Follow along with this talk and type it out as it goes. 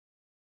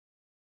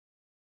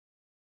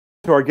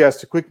To our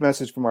guest, a quick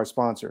message from our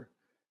sponsor.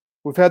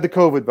 We've had the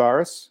COVID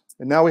virus,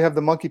 and now we have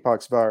the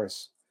monkeypox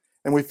virus.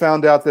 And we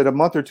found out that a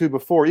month or two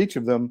before each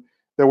of them,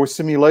 there were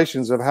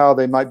simulations of how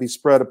they might be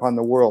spread upon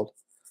the world.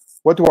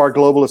 What do our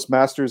globalist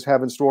masters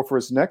have in store for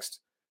us next?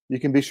 You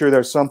can be sure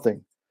there's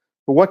something.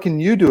 But what can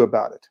you do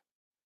about it?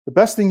 The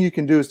best thing you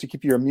can do is to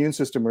keep your immune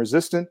system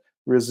resistant,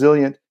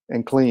 resilient,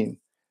 and clean.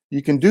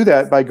 You can do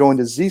that by going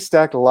to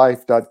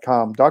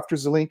zstacklife.com. Dr.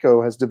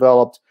 Zelenko has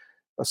developed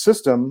a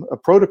system, a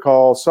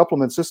protocol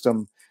supplement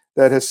system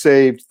that has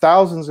saved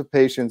thousands of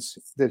patients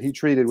that he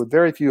treated with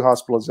very few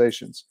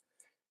hospitalizations.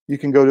 You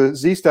can go to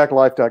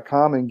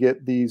zstacklife.com and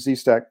get the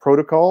ZStack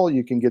protocol.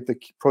 You can get the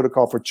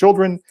protocol for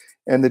children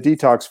and the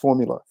detox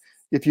formula.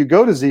 If you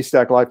go to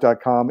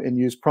zstacklife.com and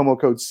use promo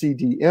code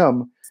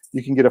CDM,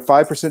 you can get a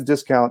 5%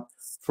 discount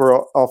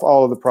off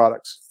all of the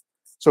products.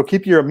 So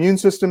keep your immune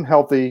system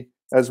healthy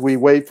as we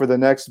wait for the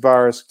next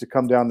virus to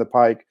come down the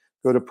pike.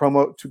 Go to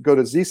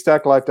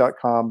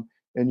zstacklife.com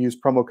and use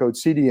promo code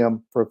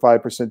CDM for a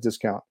 5%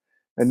 discount.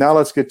 And now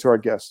let's get to our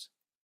guest.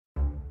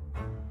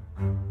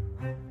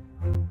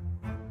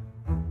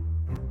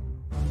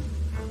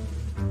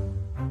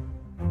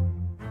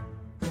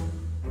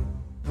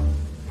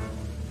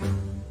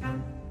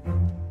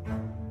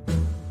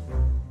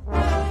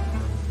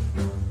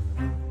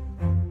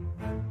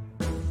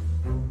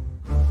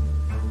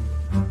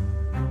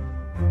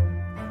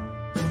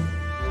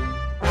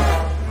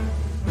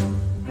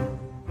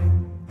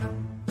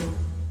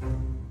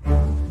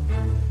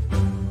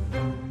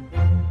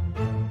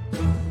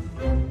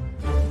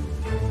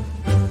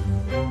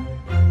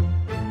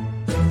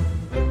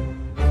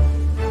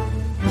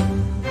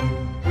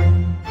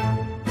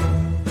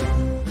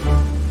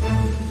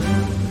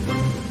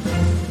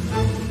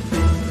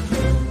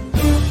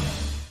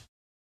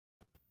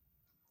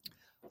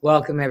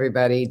 Welcome,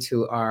 everybody,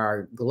 to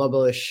our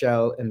Globalist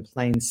show in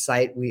plain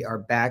sight. We are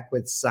back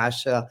with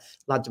Sasha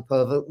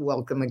Latypova.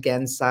 Welcome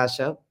again,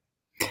 Sasha.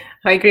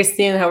 Hi,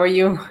 Christine. How are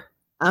you?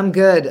 I'm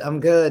good. I'm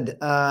good.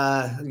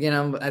 I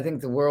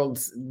think the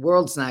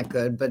world's not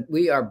good, but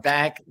we are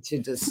back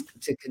to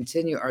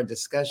continue our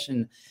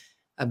discussion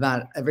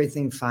about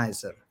everything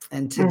Pfizer.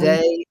 And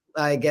today,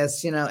 I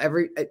guess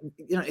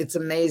it's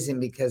amazing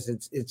because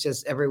it's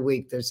just every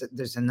week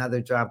there's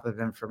another drop of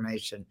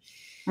information.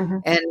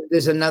 And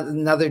there's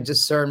another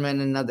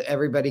discernment,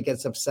 everybody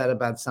gets upset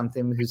about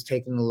something who's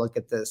taking a look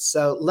at this.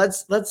 So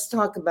let's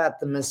talk about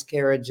the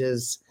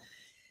miscarriages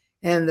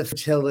and the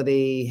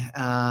fertility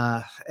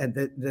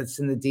that's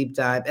in the deep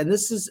dive. And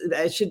this is,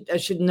 I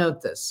should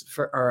note this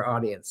for our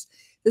audience.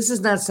 This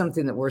is not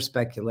something that we're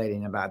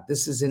speculating about.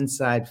 This is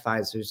inside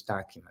Pfizer's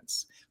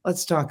documents.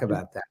 Let's talk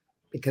about that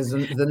because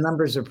the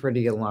numbers are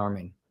pretty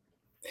alarming.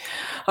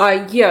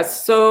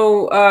 Yes,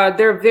 so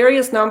there are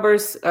various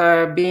numbers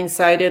being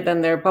cited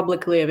and they're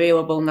publicly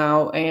available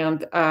now.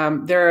 And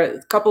there are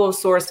a couple of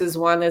sources.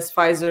 One is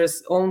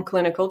Pfizer's own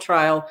clinical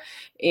trial.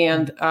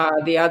 And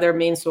the other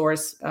main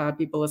source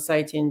people are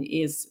citing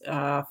is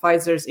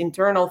Pfizer's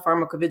internal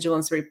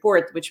pharmacovigilance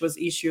report, which was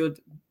issued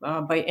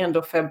by end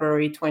of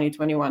February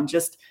 2021,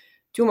 just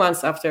 2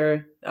 months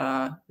after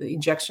the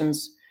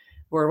injections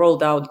were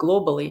rolled out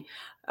globally.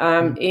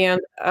 And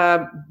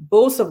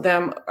both of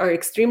them are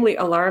extremely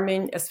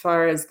alarming as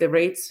far as the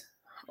rates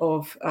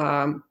of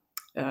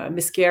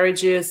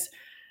miscarriages,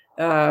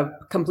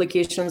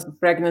 complications of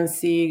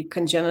pregnancy,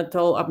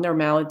 congenital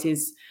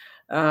abnormalities,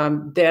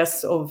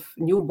 deaths of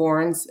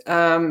newborns,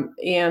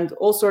 and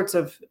all sorts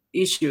of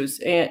issues.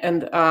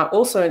 And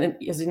also,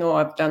 as you know,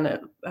 I've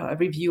done a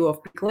review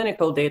of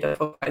preclinical data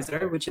for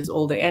Pfizer, which is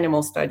all the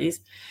animal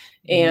studies.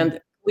 And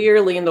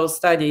clearly in those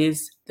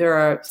studies, there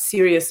are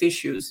serious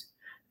issues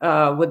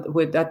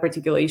with that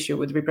particular issue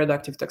with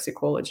reproductive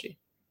toxicology.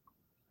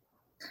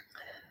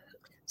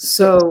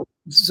 So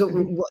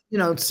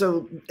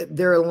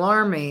they're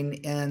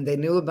alarming, and they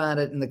knew about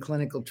it in the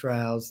clinical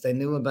trials. They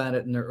knew about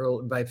it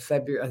by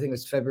February. I think it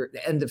was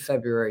end of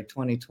February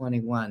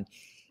 2021.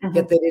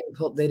 Yet they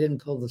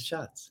didn't pull the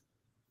shots.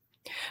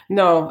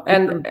 No,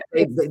 and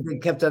they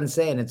kept on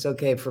saying it's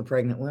okay for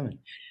pregnant women.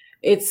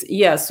 It's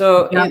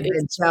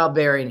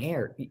childbearing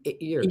years.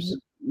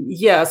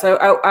 Yes,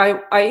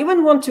 I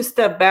even want to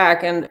step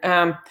back and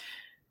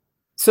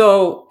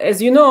so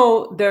as you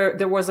know,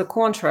 there was a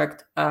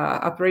contract,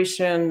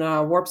 Operation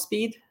Warp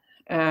Speed,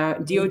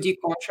 DoD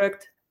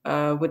contract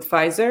with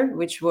Pfizer,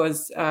 which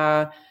was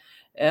the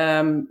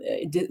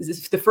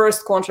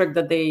first contract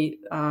that they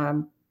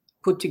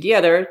put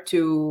together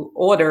to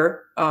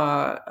order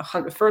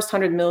first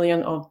 100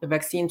 million of the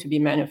vaccine to be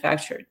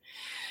manufactured.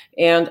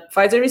 And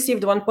Pfizer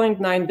received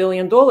 $1.9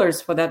 billion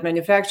for that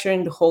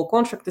manufacturing. The whole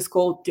contract is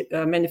called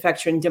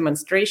manufacturing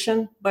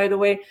demonstration, by the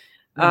way.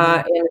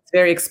 And it's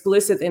very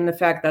explicit in the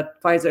fact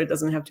that Pfizer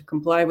doesn't have to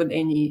comply with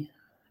anything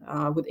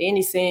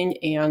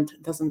and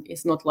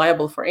is not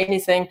liable for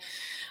anything.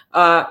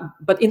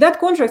 But in that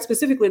contract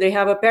specifically, they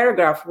have a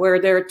paragraph where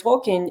they're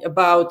talking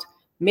about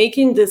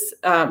making this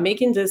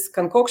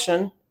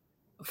concoction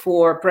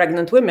for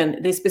pregnant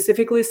women. They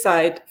specifically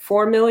cite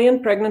 4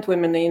 million pregnant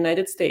women in the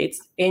United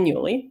States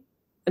annually,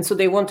 And so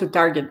they want to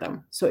target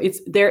them. So it's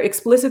their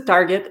explicit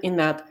target in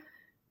that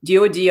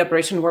DoD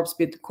Operation Warp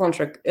Speed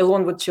contract,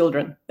 along with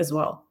children as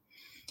well.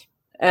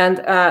 And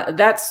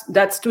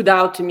that stood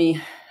out to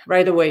me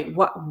right away.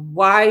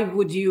 Why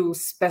would you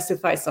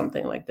specify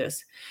something like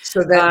this?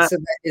 So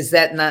is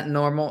that not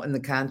normal in the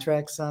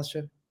contract,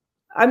 Sasha?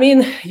 I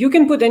mean, you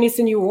can put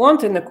anything you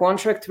want in the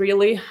contract,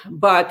 really,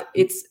 but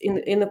it's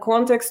in the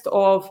context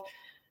of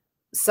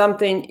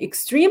something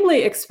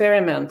extremely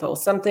experimental,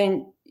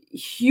 something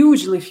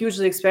hugely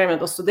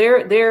experimental. So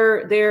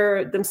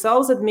they're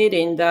themselves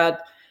admitting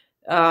that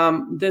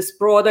this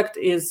product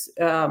is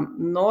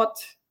not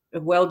a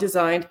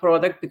well-designed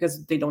product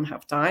because they don't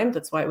have time.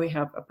 That's why we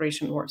have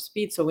Operation Warp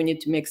Speed. So we need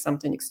to make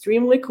something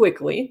extremely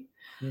quickly,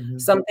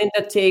 something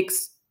that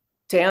takes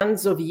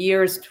tens of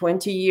years,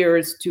 20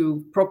 years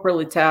to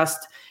properly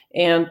test.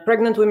 And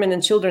pregnant women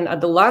and children are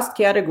the last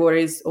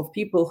categories of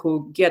people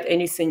who get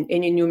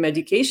any new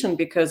medication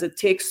because it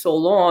takes so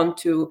long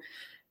to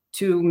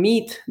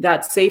meet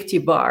that safety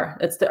bar.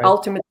 That's the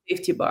ultimate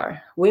safety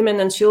bar.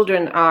 Women and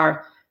children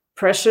are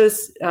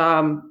precious.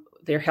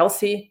 They're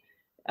healthy.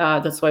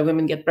 That's why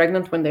women get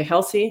pregnant when they're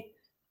healthy.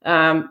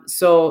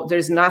 So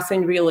there's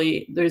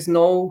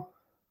no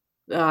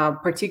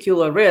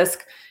particular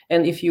risk.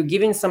 And if you're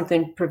giving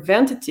something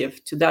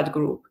preventative to that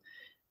group,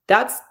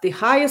 that's the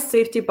highest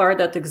safety bar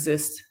that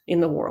exists in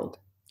the world.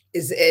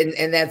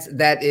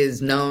 That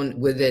is known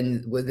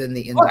within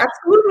the industry. Oh,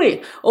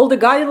 absolutely. All the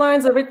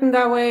guidelines are written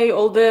that way.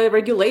 All the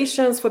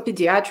regulations for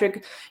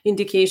pediatric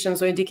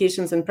indications or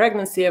indications in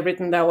pregnancy are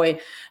written that way.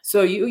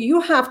 So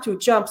you have to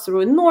jump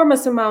through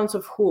enormous amounts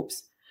of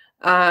hoops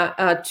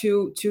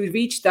to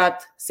reach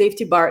that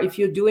safety bar if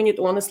you're doing it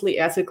honestly,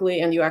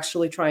 ethically, and you're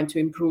actually trying to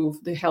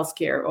improve the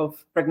healthcare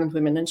of pregnant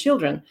women and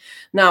children.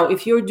 Now,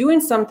 if you're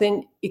doing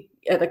something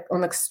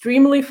on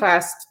extremely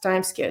fast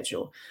time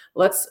schedule,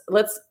 let's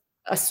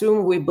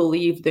assume we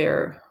believe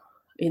they're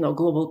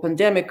global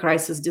pandemic,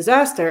 crisis,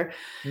 disaster,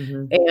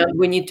 and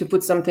we need to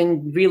put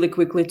something really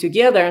quickly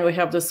together, and we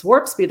have this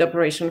warp speed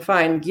operation.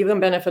 Fine, give them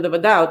benefit of a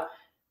doubt.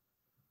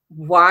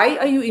 Why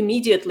are you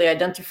immediately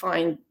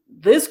identifying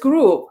this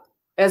group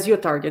as your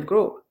target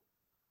group?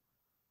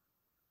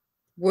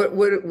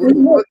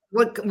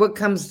 What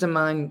comes to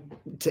mind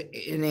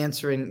in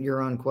answering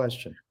your own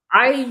question?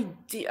 I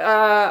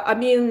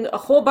mean, a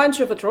whole bunch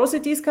of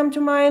atrocities come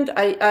to mind.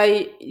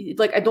 I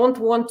don't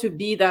want to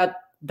be that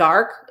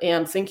dark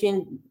and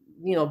thinking,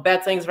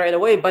 bad things right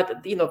away.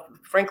 But,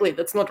 frankly,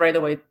 that's not right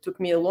away. It took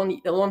me a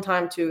long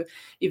time to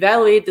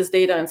evaluate this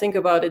data and think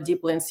about it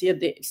deeply and see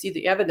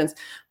the evidence.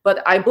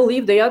 But I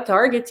believe they are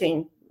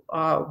targeting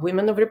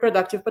women of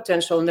reproductive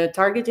potential, and they're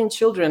targeting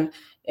children.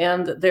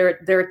 And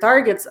their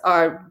targets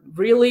are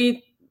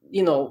really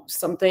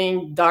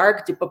something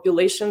dark,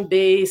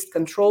 depopulation-based,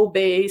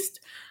 control-based.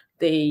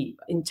 They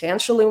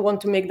intentionally want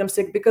to make them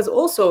sick because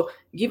also,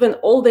 given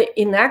all the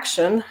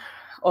inaction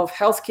of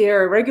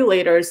healthcare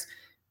regulators,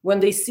 when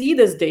they see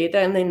this data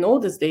and they know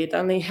this data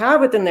and they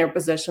have it in their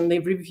possession,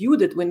 they've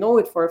reviewed it, we know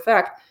it for a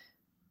fact,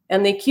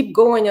 and they keep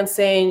going and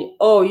saying,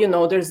 oh,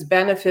 there's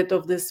benefit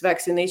of this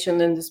vaccination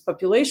in this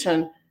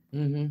population,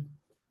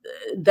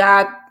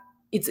 that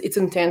it's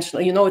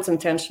intentional, it's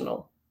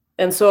intentional.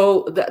 And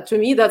so to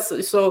me,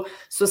 that's so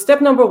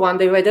step number one,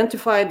 they've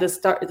identified this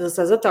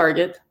as a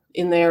target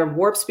in their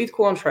warp speed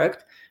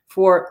contract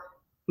for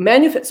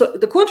so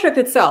the contract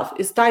itself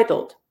is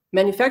titled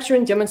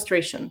Manufacturing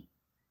Demonstration.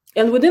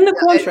 And within the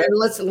contract,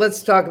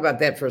 let's talk about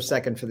that for a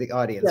second for the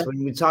audience. Yeah.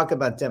 When we talk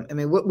about them, I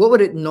mean, what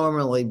would it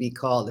normally be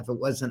called if it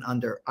wasn't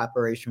under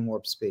Operation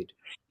Warp Speed?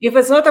 If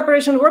it's not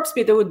Operation Warp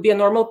Speed, it would be a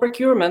normal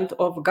procurement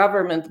of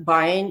government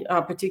buying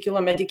a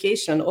particular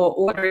medication or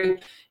ordering,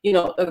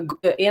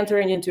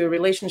 entering into a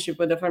relationship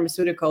with a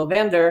pharmaceutical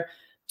vendor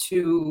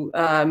to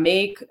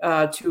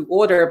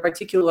order a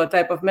particular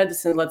type of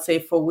medicine, let's say,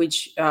 for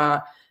which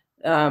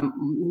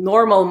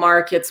normal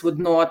markets would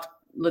not,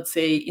 let's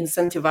say,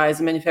 incentivize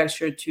a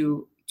manufacturer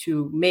to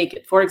make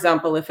it. For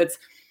example, if it's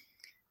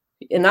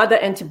another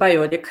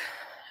antibiotic,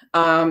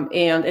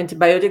 and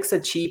antibiotics are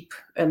cheap,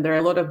 and there are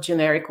a lot of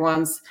generic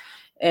ones.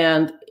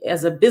 And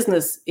as a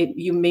business,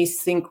 you may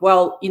think,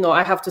 well,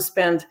 I have to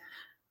spend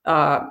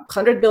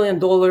 $100 billion,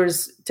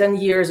 10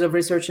 years of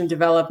research and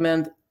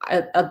development.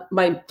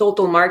 My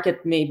total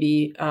market may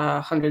be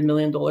 $100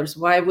 million.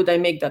 Why would I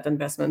make that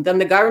investment? Then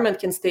the government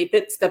can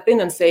step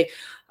in and say,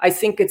 I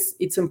think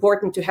it's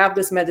important to have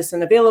this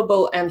medicine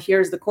available, and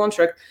here's the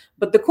contract.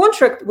 But the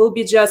contract will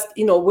be just,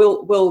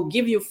 we'll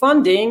give you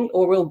funding,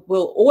 or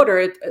we'll order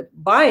it,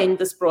 buying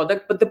this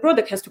product, but the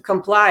product has to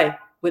comply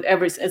with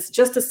everything. It's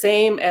just the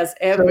same as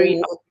every.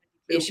 So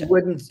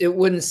it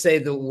wouldn't say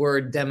the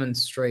word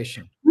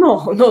demonstration.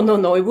 No.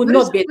 It would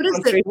not be a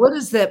demonstration. What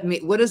does that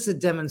mean? What does a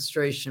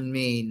demonstration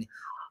mean?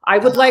 I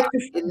would like to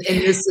in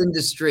this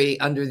industry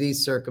under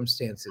these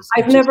circumstances.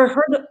 I've never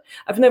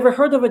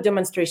heard of a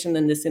demonstration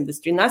in this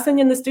industry. Nothing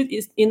in this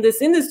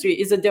industry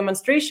is a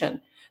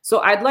demonstration. So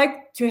I'd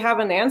like to have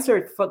an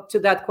answer to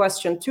that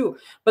question too.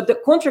 But the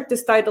contract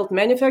is titled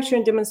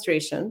Manufacturing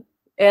Demonstration.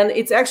 And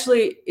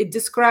it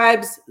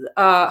describes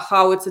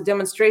how it's a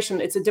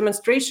demonstration. It's a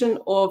demonstration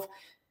of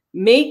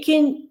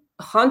making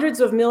hundreds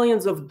of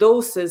millions of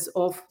doses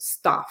of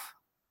stuff.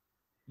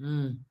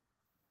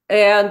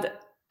 And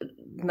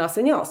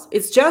nothing else.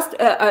 It's just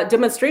a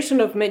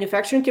demonstration of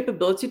manufacturing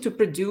capability to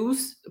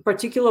produce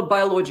particular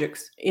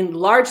biologics in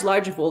large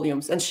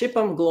volumes and ship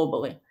them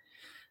globally.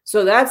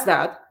 So that's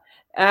that.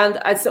 And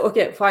I said,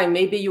 okay, fine,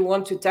 maybe you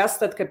want to test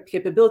that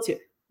capability.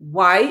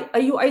 Why are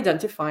you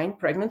identifying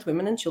pregnant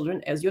women and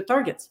children as your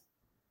targets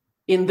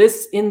in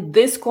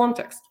this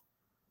context?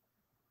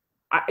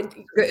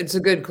 It's a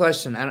good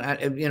question.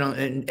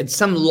 And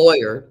some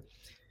lawyer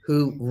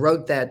who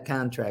wrote that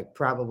contract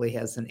probably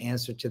has an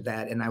answer to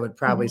that. And I would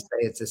probably say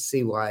it's a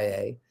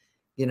CYA,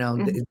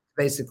 it's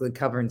basically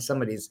covering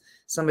somebody's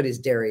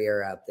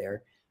derriere out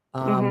there.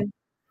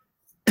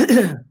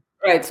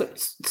 Right.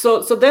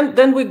 So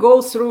then we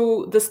go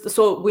through this.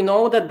 So we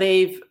know that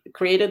they've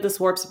created this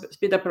warp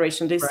speed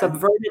operation. They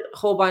subverted a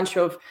whole bunch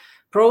of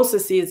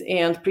processes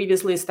and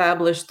previously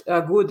established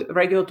good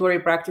regulatory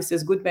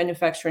practices, good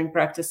manufacturing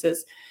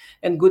practices,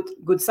 and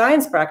good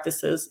science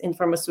practices in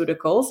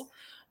pharmaceuticals.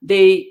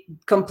 They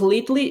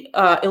completely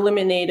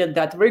eliminated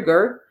that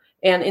rigor.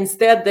 And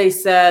instead they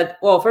said,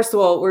 well, first of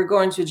all, we're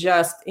going to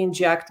just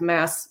inject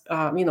mass,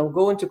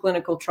 go into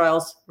clinical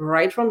trials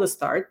right from the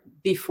start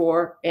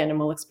before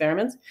animal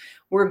experiments.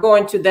 We're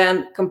going to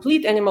then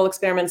complete animal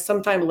experiments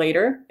sometime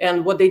later.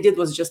 And what they did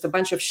was just a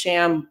bunch of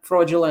sham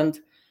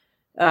fraudulent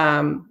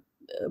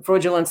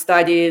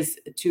studies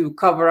to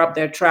cover up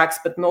their tracks,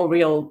 but no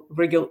real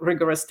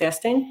rigorous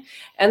testing.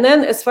 And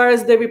then as far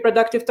as the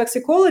reproductive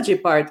toxicology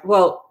part,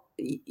 well,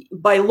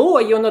 by law,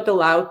 you're not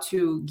allowed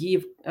to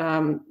give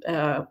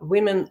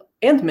women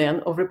and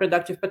men of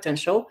reproductive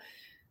potential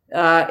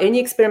any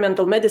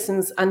experimental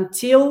medicines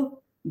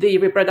until the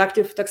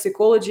reproductive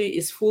toxicology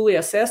is fully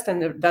assessed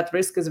and that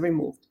risk is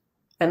removed.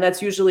 And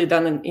that's usually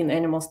done in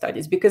animal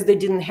studies because they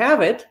didn't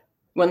have it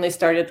when they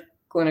started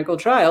clinical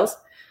trials.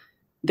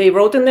 They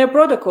wrote in their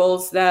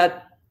protocols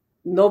that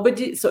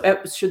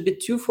it should be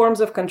 2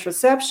 forms of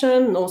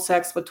contraception, no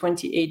sex for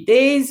 28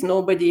 days,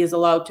 nobody is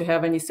allowed to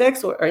have any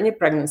sex or any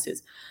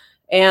pregnancies.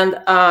 And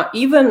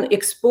even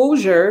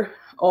exposure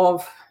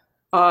of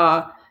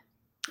a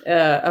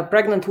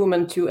pregnant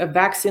woman to a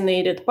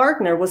vaccinated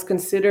partner was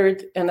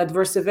considered an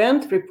adverse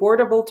event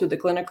reportable to the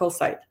clinical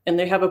site. And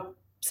they have a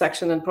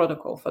section and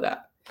protocol for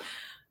that.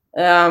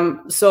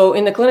 So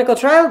in the clinical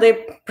trial,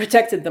 they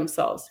protected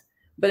themselves.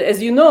 But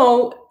as you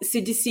know,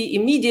 CDC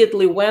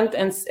immediately went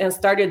and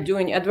started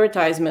doing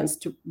advertisements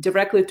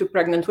directly to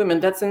pregnant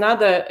women. That's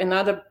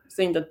another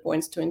thing that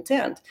points to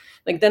intent.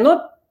 Like, they're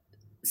not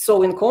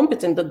so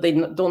incompetent that they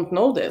don't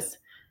know this,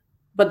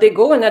 but they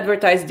go and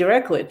advertise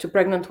directly to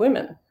pregnant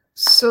women.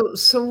 So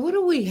what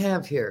do we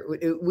have here?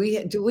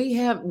 We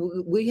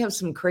have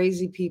some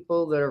crazy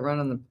people that are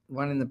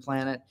running the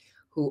planet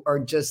who are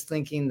just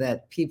thinking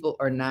that people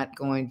are not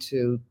going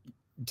to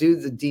do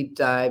the deep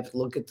dive,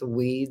 look at the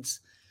weeds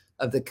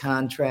of the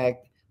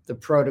contract, the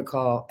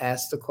protocol,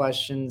 ask the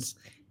questions.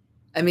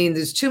 I mean,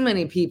 there's too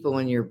many people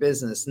in your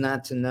business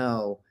not to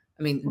know.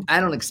 I mean, I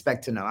don't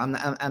expect to know.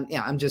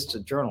 I'm just a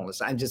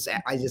journalist. I just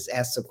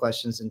ask the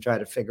questions and try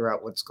to figure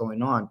out what's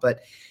going on. But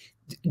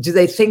do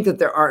they think that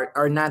there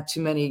are not too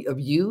many of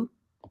you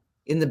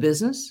in the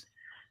business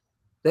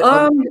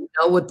that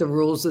know what the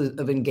rules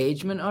of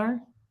engagement are?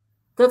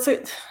 That's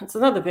it. It's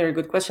another very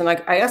good question.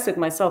 Like, I ask it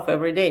myself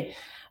every day.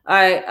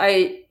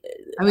 I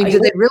mean, do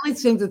they really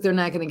think that they're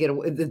not going to get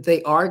away, that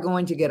they are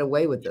going to get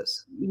away with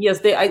this? Yes,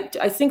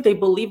 I think they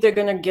believe they're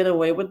going to get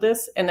away with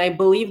this. And I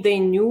believe they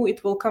knew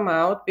it will come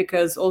out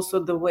because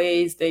also the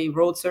ways they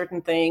wrote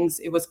certain things,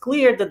 it was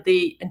clear that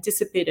they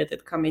anticipated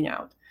it coming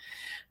out.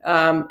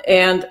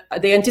 And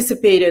they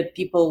anticipated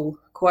people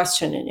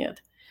questioning it.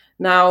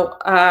 Now,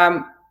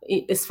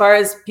 as far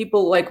as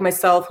people like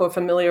myself who are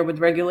familiar with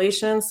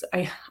regulations,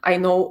 I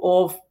know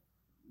of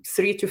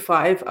 3 to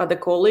 5 other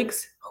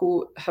colleagues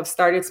who have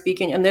started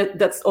speaking, and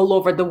that's all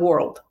over the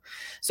world.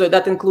 So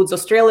that includes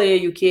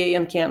Australia, UK,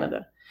 and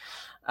Canada.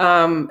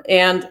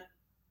 And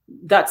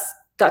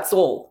that's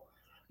all.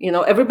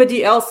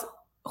 Everybody else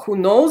who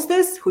knows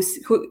this,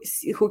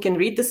 who can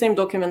read the same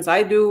documents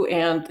I do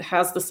and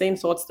has the same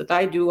thoughts that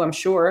I do, I'm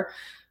sure,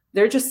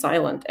 they're just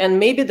silent. And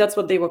maybe that's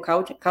what they were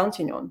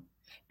counting on.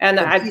 And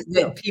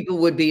people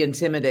would be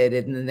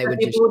intimidated, and then they would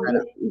just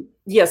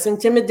yes,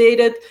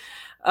 intimidated,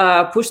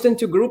 pushed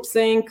into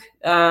groupthink,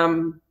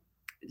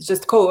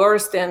 just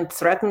coerced and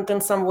threatened in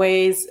some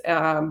ways,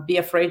 be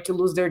afraid to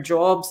lose their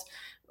jobs,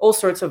 all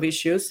sorts of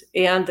issues,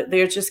 and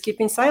they're just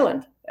keeping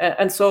silent.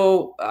 And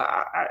so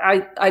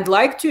I'd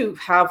like to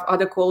have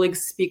other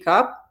colleagues speak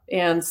up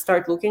and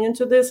start looking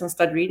into this and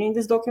start reading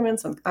these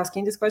documents and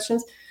asking these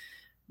questions.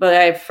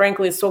 But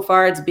frankly, so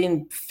far, it's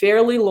been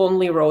fairly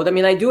lonely road. I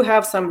mean, I do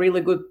have some really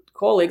good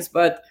colleagues,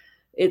 but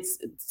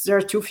there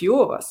are too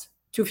few of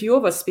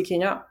us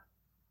speaking up.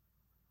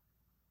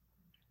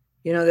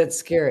 That's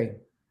scary.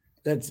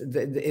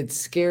 It's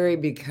scary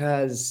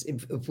because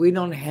if we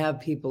don't have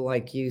people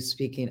like you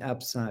speaking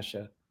up,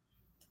 Sasha,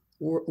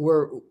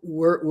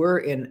 we're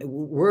in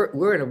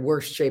a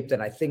worse shape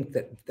than I think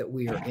that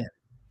we are in.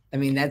 I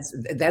mean,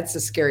 that's a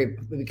scary,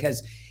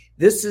 because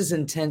this is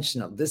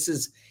intentional. This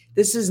is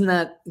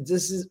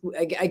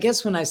I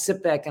guess when I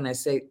sit back and I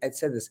said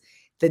this,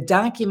 the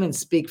documents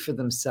speak for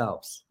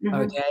themselves.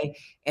 Okay.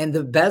 And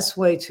the best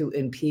way to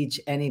impeach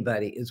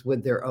anybody is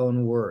with their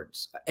own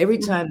words. Every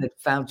time that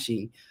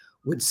Fauci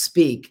would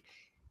speak,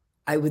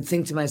 I would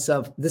think to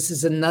myself, this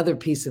is another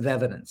piece of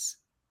evidence.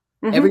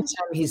 Every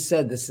time he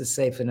said this is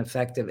safe and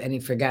effective, and he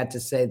forgot to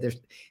say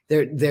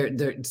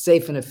they're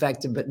safe and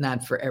effective, but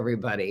not for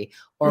everybody,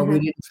 or we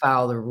didn't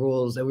follow the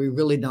rules, and we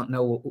really don't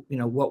know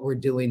what we're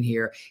doing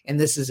here, and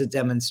this is a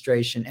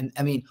demonstration. And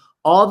I mean,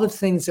 all the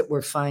things that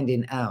we're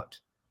finding out.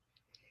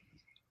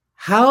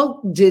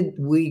 How did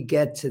we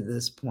get to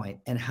this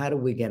point, and how do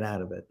we get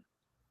out of it?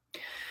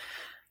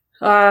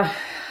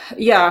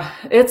 Yeah,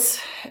 it's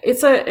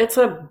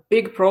a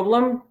big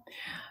problem.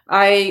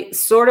 I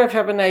sort of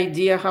have an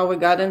idea how we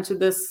got into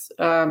this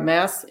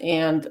mess,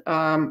 and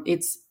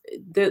it's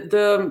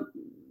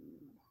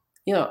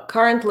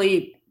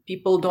currently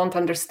people don't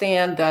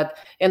understand that,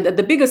 and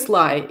the biggest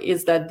lie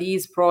is that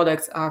these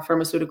products are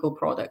pharmaceutical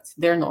products.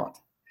 They're not.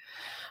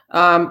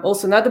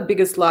 Also, another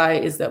biggest lie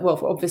is that, well,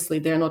 obviously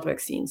they're not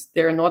vaccines.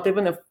 They're not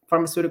even a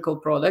pharmaceutical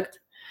product.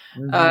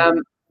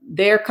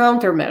 They're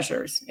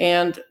countermeasures,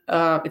 and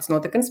it's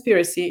not a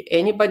conspiracy.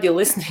 Anybody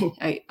listening,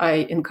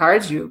 I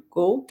encourage you,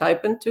 go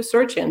type into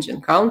search engine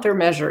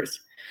countermeasures,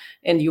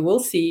 and you will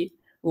see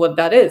what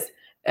that is.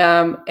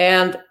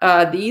 And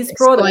these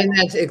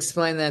products.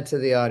 Explain that to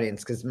the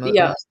audience, because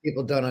most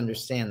people don't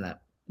understand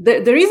that.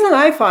 The reason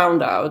I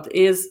found out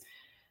is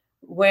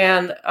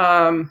when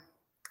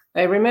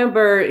I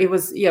remember it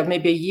was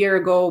maybe a year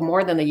ago,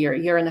 more than a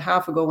year and a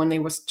half ago, when they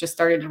just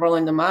started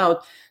rolling them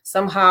out.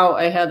 Somehow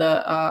I had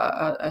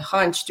a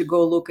hunch to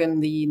go look in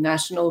the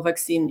National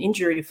Vaccine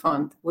Injury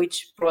Fund,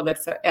 which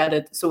products are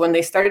added. So when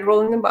they started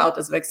rolling them out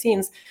as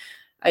vaccines,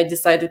 I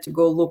decided to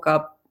go look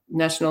up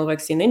National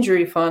Vaccine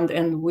Injury Fund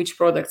and which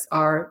products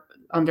are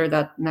under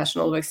that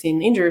National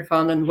Vaccine Injury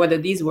Fund and whether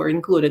these were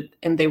included,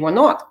 and they were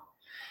not.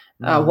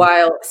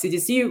 While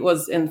CDC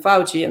was in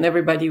Fauci and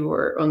everybody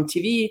were on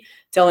TV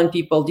telling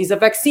people these are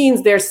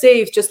vaccines, they're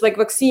safe, just like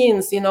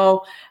vaccines, and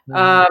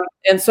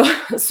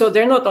so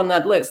they're not on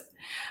that list.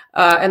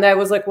 And I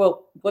was like,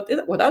 well, what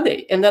are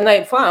they? And then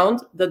I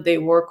found that they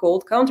were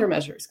called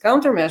countermeasures.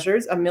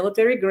 Countermeasures are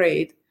military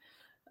grade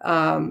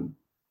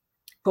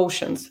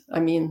potions. I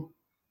mean,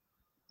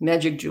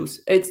 magic juice.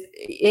 It's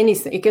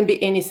anything. It can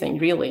be anything,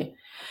 really.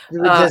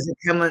 Does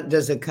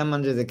it come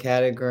under the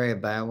category of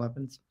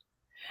bioweapons?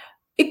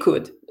 It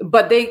could,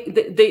 but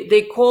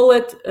they call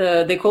it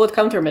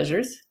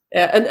countermeasures,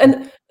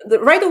 and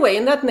right away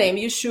in that name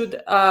you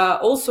should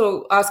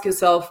also ask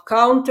yourself,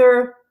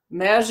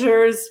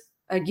 countermeasures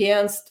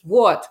against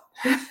what?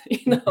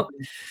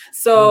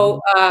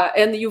 So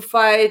and you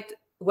fight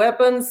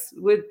weapons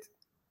with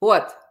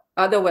what?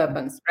 Other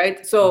weapons,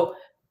 right? So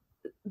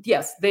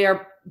yes, they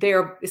are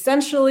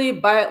essentially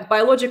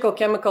biological,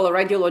 chemical, or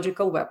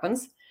radiological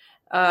weapons,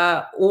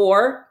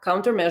 or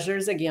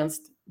countermeasures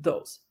against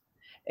those.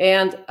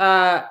 And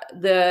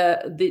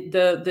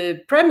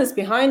the premise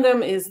behind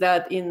them is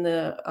that in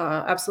the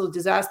absolute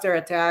disaster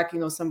attack,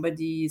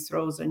 somebody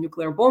throws a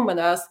nuclear bomb at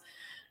us,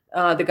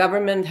 the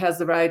government has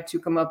the right to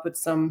come up with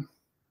some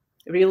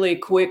really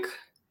quick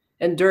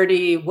and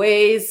dirty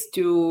ways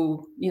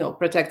to,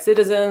 protect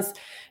citizens.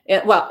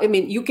 And well, I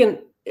mean, you can,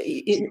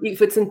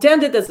 if it's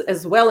intended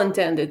as well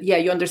intended,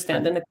 you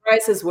understand. And the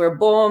crisis, we're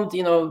bombed,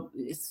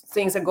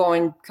 things are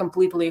going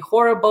completely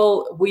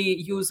horrible. We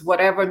use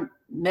whatever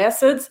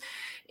methods,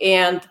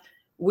 and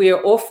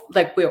we're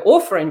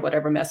offering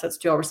whatever methods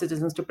to our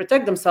citizens to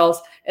protect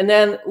themselves, and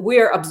then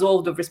we're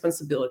absolved of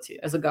responsibility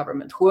as a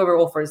government, whoever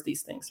offers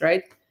these things,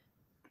 right?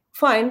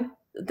 Fine,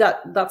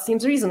 that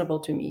seems reasonable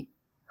to me.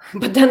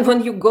 But then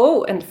when you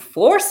go and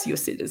force your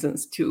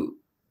citizens to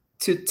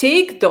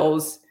take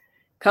those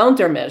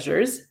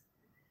countermeasures,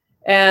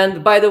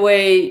 and by the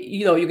way,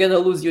 you're going to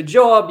lose your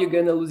job, you're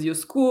going to lose your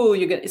school,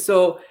 you're going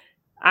to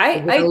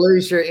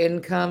lose your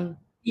income.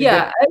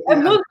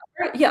 I'm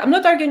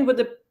not arguing with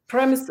the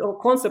premise or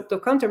concept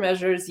of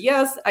countermeasures.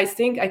 Yes, I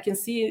think I can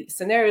see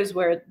scenarios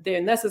where they're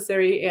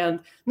necessary, and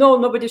no,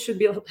 nobody should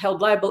be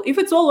held liable if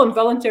it's all on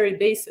voluntary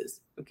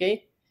basis,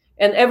 okay?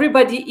 And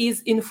everybody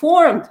is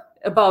informed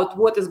about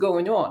what is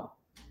going on.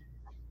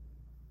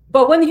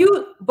 But when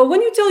you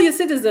tell your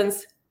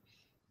citizens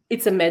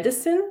it's a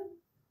medicine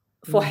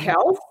for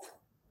health,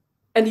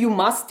 and you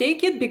must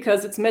take it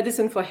because it's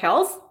medicine for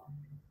health,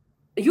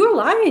 you're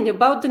lying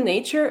about the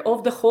nature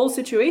of the whole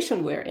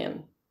situation we're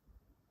in.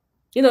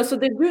 So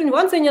they're doing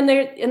one thing and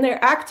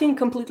they're acting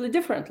completely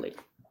differently.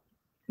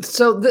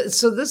 So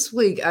this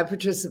week I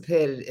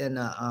participated in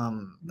a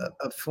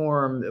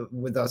forum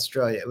with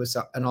Australia. It was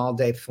an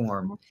all-day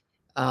forum,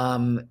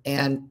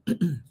 and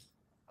we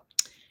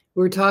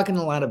were talking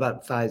a lot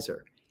about Pfizer.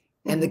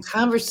 And the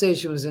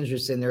conversation was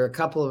interesting. There were a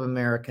couple of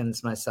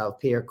Americans, myself,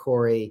 Pierre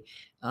Corey,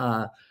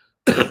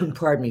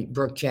 pardon me,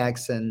 Brooke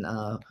Jackson,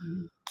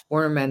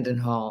 Warner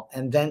Mendenhall,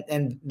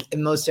 and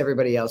most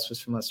everybody else was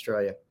from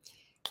Australia.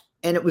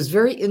 And it was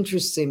very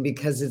interesting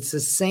because it's the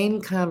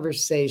same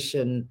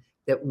conversation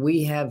that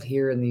we have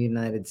here in the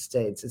United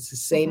States. It's the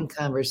same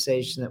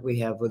conversation that we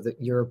have with the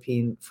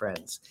European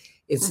friends.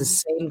 It's the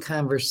same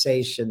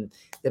conversation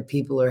that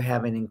people are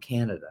having in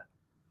Canada.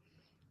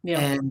 Yeah.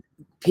 And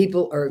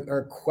people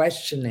are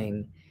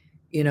questioning,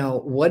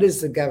 what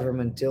is the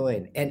government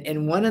doing?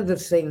 And one of the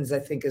things I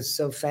think is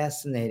so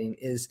fascinating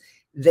is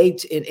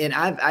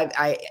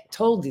I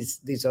told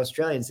these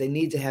Australians they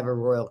need to have a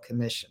royal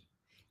commission.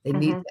 They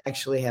need to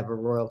actually have a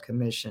royal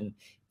commission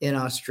in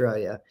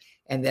Australia.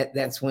 And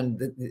that's when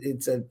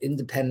it's an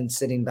independent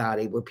sitting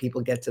body where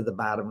people get to the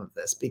bottom of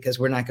this, because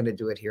we're not going to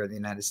do it here in the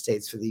United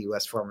States for the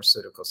U.S.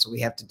 pharmaceuticals. So we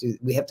have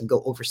to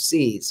go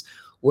overseas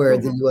where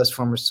the U.S.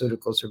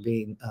 pharmaceuticals are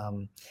being,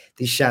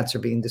 these shots are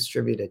being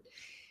distributed.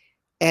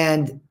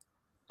 And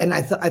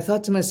I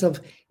thought to myself,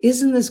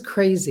 isn't this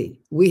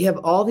crazy? We have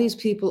all these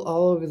people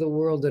all over the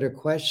world that are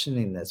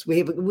questioning this.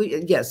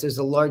 Yes, there's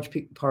a large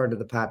part of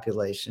the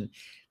population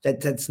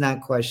that's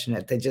not questioning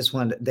it.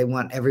 They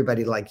want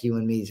everybody like you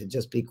and me to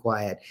just be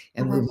quiet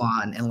and move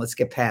on, and let's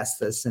get past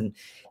this, and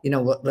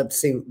let's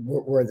see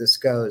where this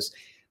goes.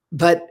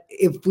 But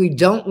if we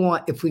don't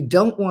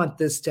want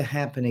this to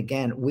happen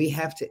again, we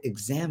have to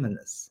examine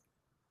this.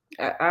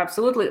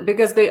 Absolutely,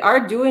 because they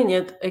are doing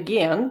it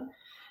again.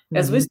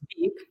 As we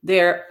speak,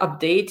 they're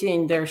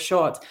updating their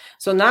shots.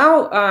 So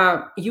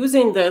now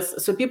using this,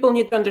 so people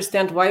need to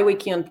understand why we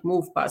can't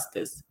move past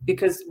this,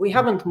 because we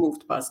haven't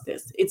moved past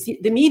this. It's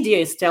the media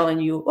is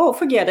telling you, oh,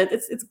 forget it.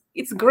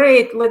 It's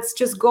great. Let's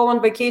just go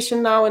on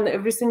vacation now and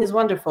everything is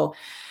wonderful.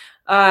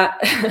 But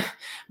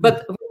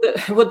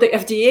what the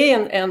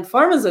FDA and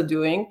pharmas are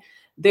doing,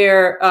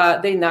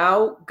 they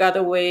now got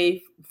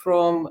away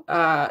from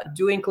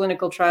doing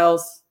clinical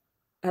trials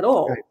at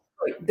all. Right.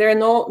 There are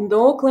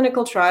no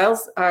clinical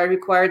trials are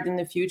required in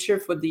the future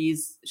for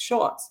these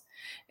shots.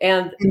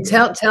 And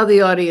tell the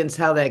audience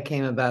how that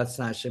came about,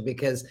 Sasha,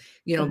 because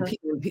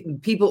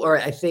people are,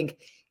 I think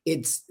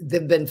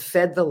they've been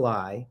fed the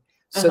lie.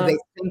 So they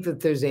think that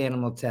there's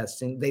animal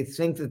testing, they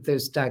think that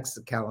there's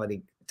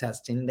toxicology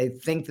testing, they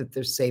think that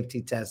there's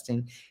safety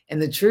testing.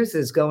 And the truth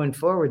is, going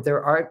forward,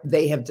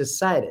 they have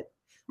decided,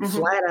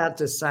 flat out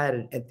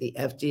decided at the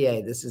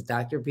FDA, this is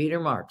Dr. Peter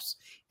Marks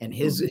and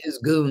his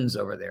goons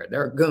over there.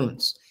 They're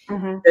goons.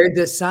 They're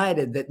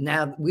decided that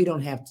now we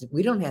don't have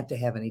to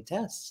have any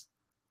tests.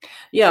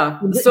 Yeah.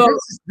 So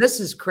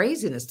this is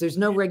craziness. There's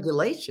no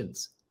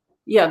regulations.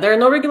 Yeah, there are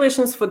no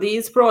regulations for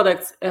these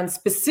products, and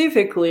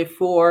specifically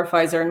for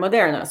Pfizer and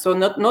Moderna. So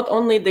not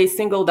only they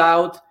singled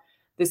out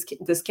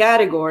this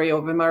category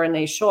of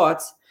mRNA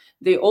shots,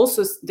 they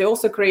also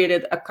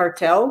created a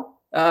cartel,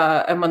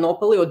 a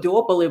monopoly or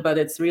duopoly, but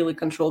it's really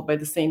controlled by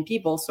the same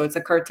people. So it's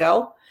a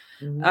cartel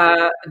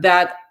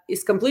that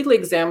is completely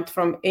exempt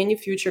from any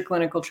future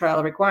clinical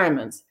trial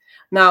requirements.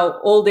 Now,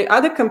 all the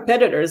other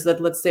competitors that,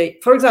 let's say,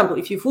 for example,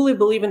 if you fully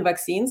believe in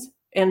vaccines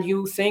and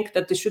you think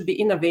that there should be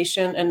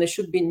innovation and there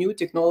should be new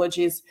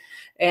technologies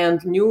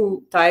and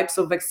new types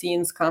of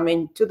vaccines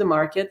coming to the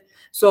market,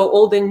 so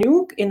all the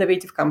new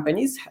innovative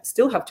companies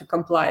still have to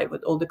comply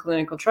with all the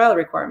clinical trial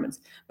requirements,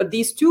 but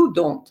these two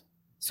don't.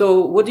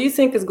 So what do you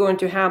think is going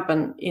to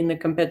happen in the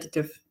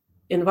competitive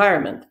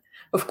environment?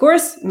 Of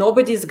course,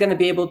 nobody's going to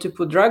be able to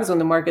put drugs on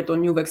the market or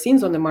new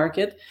vaccines on the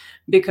market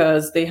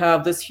because they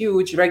have this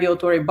huge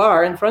regulatory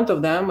bar in front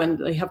of them and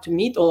they have to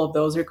meet all of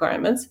those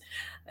requirements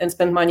and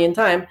spend money and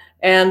time.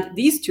 And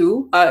these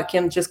two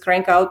can just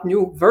crank out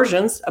new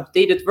versions,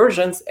 updated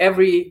versions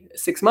every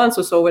 6 months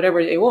or so,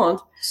 whatever they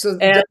want. So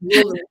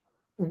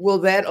will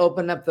that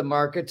open up the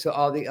market to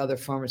all the other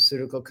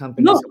pharmaceutical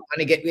companies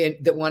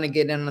that want to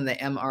get in on the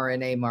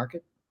mRNA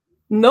market?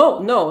 No.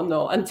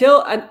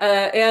 Until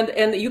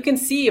and you can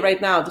see right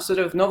now the sort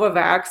of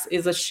Novavax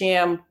is a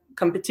sham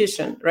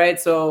competition, right?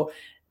 So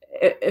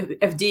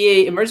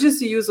FDA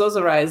emergency use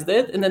authorized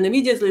it, and then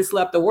immediately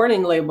slapped a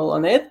warning label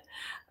on it.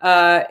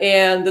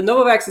 And the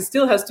Novavax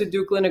still has to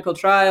do clinical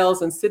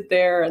trials and sit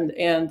there and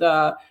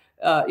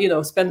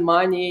spend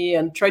money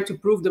and try to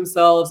prove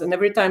themselves. And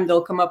every time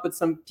they'll come up with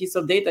some piece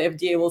of data,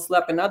 FDA will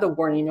slap another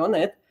warning on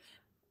it.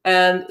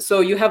 And so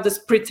you have this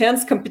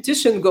pretense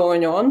competition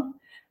going on.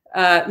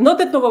 Not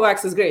that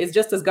Novavax is great, it's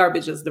just as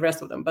garbage as the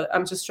rest of them, but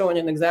I'm just showing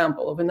an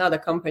example of another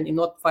company,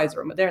 not Pfizer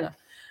or Moderna.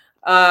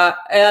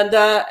 And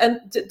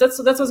that's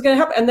what's going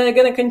to happen. And then they're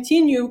going to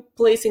continue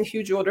placing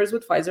huge orders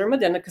with Pfizer and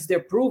Moderna because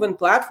they're proven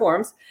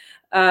platforms.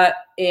 They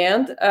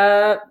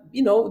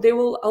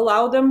will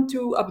allow them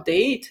to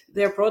update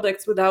their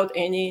products without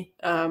any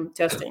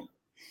testing.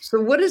 So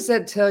what does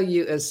that tell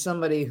you as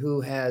somebody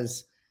who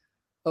has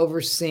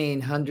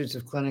overseen hundreds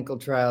of clinical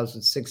trials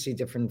with 60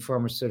 different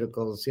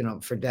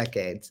pharmaceuticals, for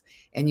decades.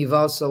 And you've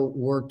also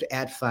worked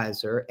at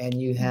Pfizer and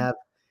you have,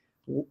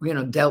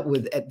 dealt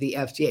with at the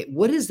FDA.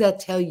 What does that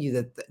tell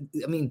you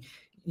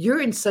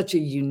you're in such a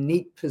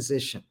unique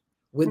position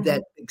with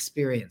that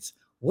experience.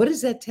 What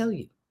does that tell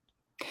you?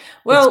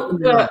 Well,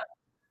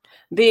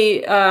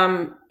 The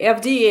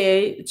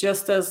FDA,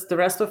 just as the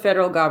rest of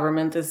federal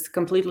government, is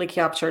completely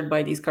captured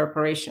by these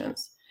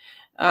corporations.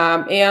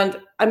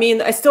 And I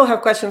mean, I still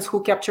have questions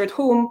who captured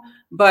whom,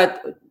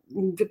 but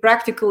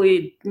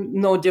practically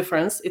no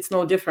difference. It's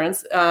no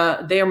difference.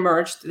 They are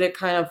merged. They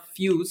kind of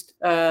fused.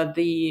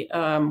 The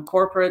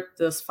corporate,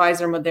 this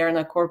Pfizer,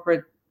 Moderna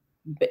corporate,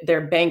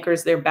 their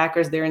bankers, their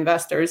backers, their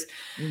investors,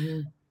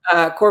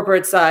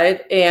 corporate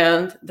side,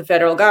 and the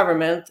federal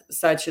government,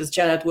 such as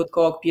Janet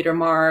Woodcock, Peter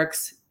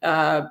Marks,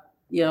 Rochelle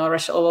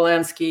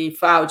Walensky,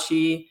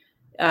 Fauci.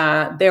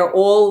 They're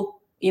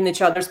all in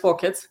each other's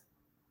pockets.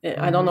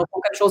 I don't know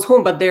who controls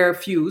whom, but they're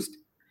fused.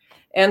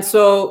 And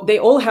so they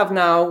all have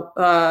now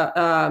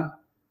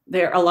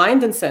their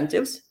aligned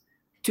incentives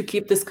to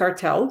keep this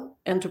cartel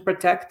and to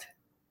protect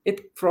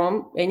it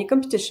from any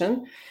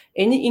competition,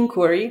 any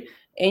inquiry,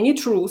 any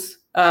truth,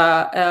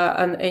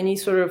 and any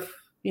sort of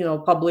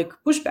public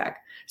pushback.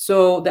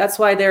 So that's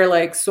why they're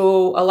like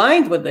so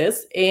aligned with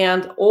this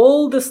and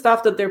all the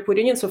stuff that they're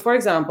putting in. So, for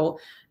example,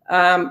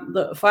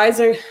 the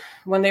Pfizer,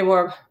 when they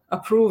were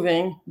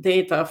approving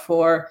data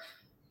for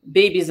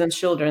babies and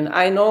children,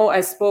 I know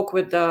I spoke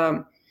with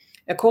a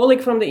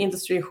colleague from the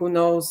industry who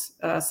knows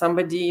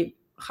somebody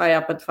high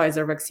up at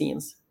Pfizer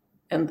vaccines,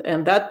 and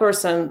that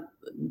person,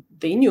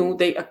 they knew,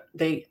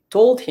 they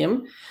told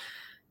him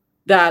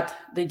that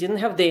they didn't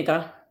have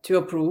data to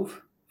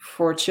approve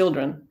for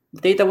children.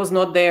 The data was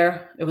not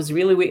there. It was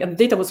really weak, and the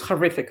data was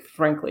horrific,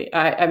 frankly.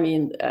 I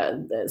mean,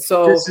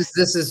 so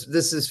this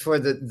is for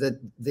the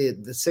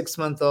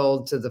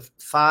 6-month-old to the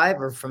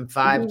 5, or from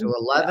 5 to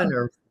 11,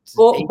 or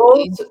both.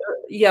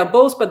 Yeah,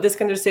 both. But this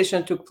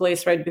conversation took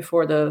place right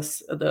before the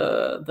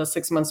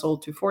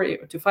 6-month-old to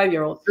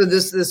 5-year-old. So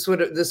this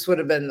would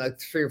have been like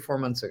 3 or 4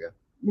 months ago.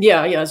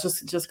 Yeah, it's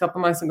just a couple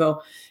months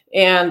ago,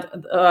 and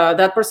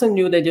that person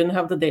knew they didn't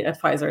have the data at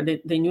Pfizer.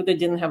 They knew they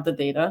didn't have the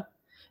data.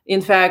 In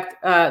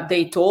fact,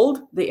 they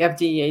told the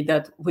FDA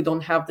that we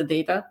don't have the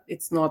data.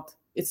 It's not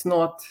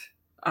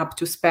up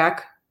to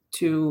spec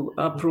to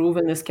approve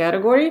in this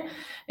category.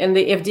 And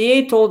the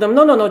FDA told them,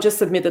 no, just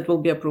submit it, will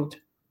be approved.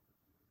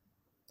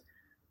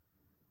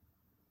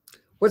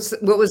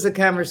 What was the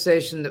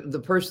conversation, the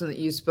person that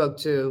you spoke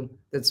to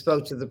that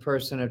spoke to the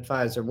person at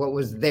Pfizer? What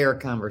was their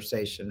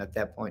conversation at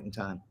that point in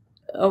time?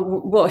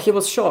 Well, he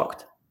was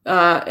shocked.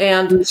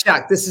 And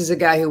shocked. This is a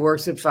guy who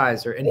works at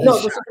Pfizer, and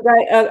this is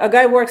a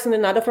guy works in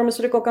another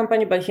pharmaceutical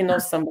company, but he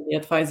knows somebody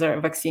at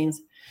Pfizer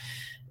vaccines,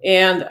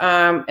 and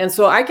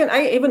so I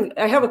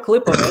have a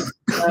clip of it.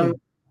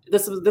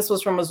 This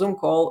was from a Zoom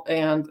call,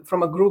 and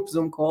from a group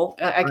Zoom call.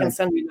 I can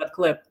send you that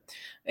clip.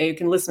 You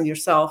can listen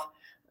yourself,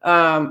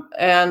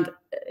 and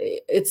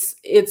it's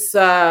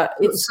so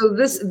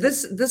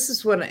this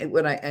is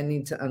what I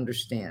need to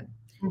understand.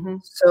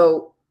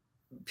 So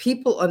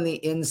people on the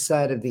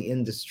inside of the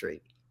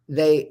industry,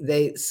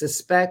 they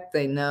suspect,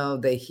 they know,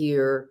 they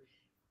hear,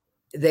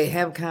 they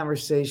have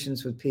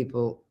conversations with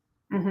people.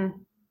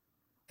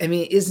 I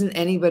mean, isn't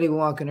anybody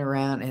walking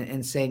around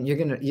and saying you're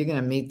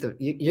gonna meet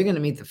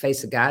the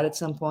face of God at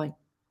some point?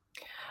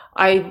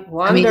 I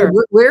wonder. I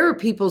mean, where are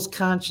people's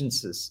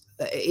consciences?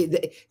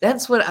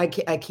 That's what I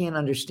can't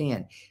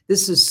understand.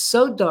 This is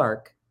so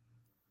dark.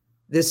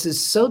 This is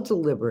so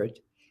deliberate,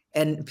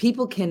 and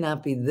people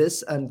cannot be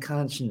this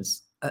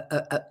unconscious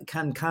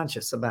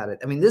about it.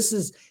 I mean, this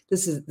is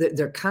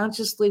they're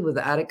consciously,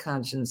 without a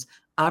conscience,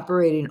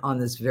 operating on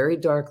this very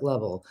dark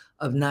level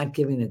of not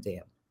giving a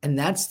damn. And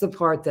that's the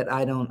part that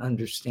I don't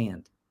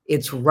understand.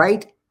 It's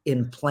right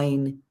in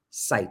plain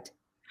sight.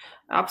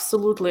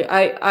 Absolutely.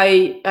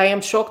 I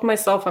am shocked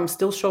myself. I'm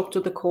still shocked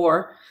to the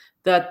core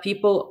that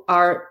people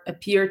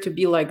appear to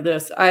be like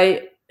this.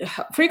 I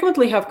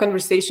frequently have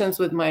conversations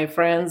with my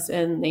friends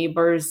and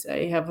neighbors.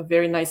 I have a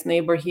very nice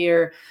neighbor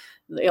here,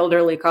 the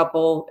elderly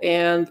couple,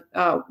 and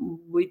I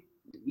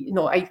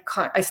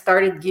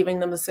started giving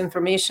them this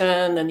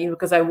information, and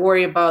because I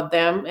worry about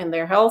them and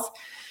their health,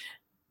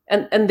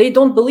 and they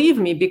don't believe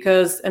me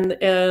because the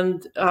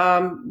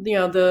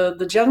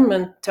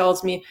gentleman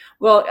tells me,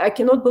 well, I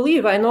cannot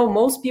believe. I know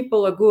most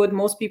people are good.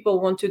 Most people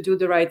want to do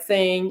the right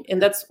thing,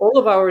 and that's all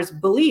of our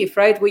belief,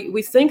 right?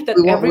 We think that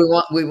we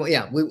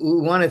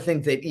want to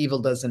think that evil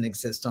doesn't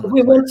exist on the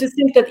planet. We want to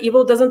think that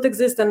evil doesn't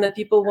exist and that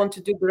people want to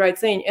do the right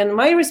thing. And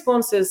my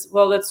response is,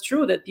 well, that's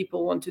true that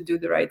people want to do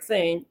the right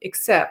thing,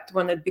 except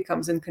when it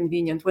becomes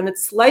inconvenient. When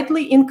it's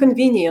slightly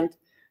inconvenient,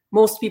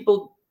 most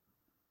people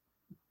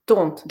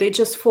don't. They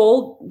just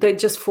fold,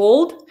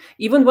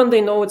 even when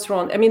they know it's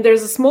wrong. I mean,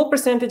 there's a small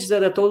percentage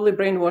that are totally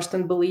brainwashed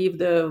and believe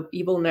the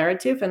evil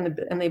narrative, and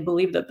they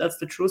believe that that's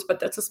the truth, but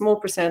that's a small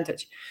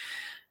percentage.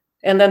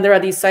 And then there are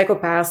these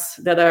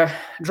psychopaths that are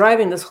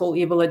driving this whole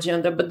evil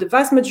agenda. But the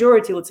vast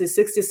majority, let's say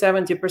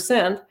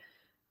 60-70%,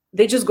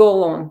 they just go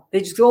along. They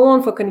just go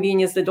along for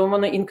convenience. They don't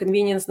want to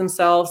inconvenience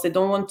themselves. They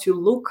don't want to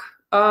look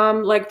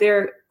like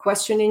they're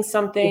questioning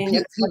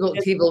something.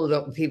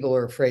 People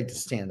are afraid to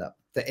stand up.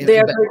 They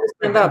are afraid to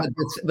stand up.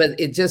 But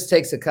it just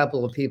takes a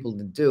couple of people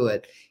to do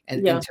it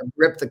and to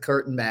rip the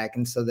curtain back,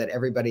 and so that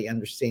everybody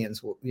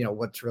understands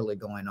what's really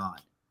going on.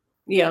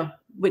 Yeah,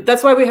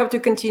 that's why we have to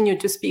continue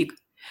to speak.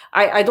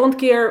 I don't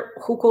care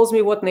who calls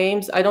me what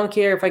names. I don't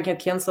care if I get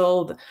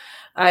canceled.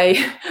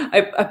 I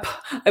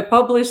I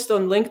published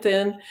on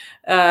LinkedIn.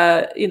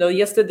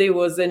 Yesterday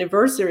was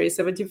anniversary,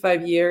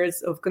 75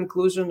 years of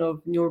conclusion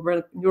of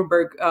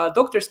Nuremberg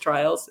doctors'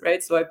 trials,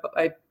 right? So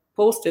I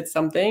posted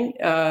something,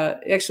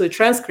 actually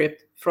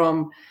transcript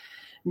from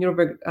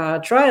Nuremberg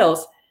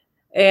trials,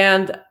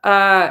 and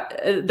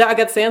that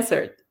got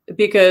censored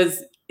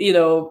because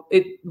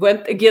it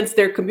went against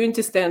their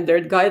community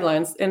standard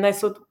guidelines. And I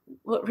thought,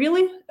 well,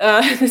 really?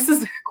 This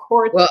is a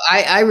court. Well,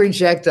 I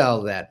reject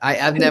all that.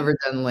 I've never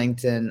done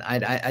LinkedIn.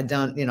 I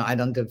don't, I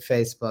don't do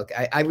Facebook.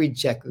 I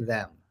reject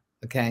them.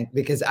 Okay.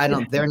 Because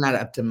they're not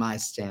up to my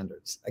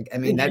standards. I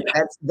mean,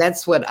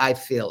 that's what I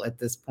feel at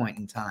this point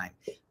in time.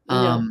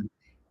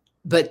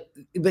 But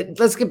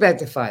let's get back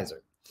to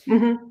Pfizer.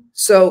 Mm-hmm.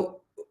 So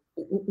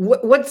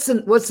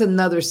what's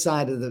another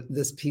side of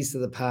this piece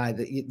of the pie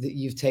that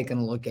you've taken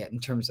a look at in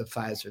terms of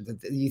Pfizer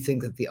that you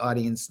think that the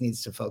audience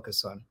needs to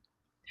focus on?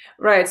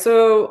 Right.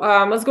 So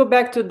let's go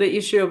back to the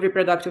issue of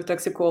reproductive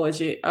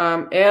toxicology.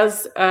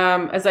 As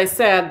I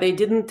said, they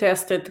didn't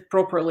test it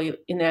properly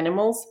in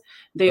animals.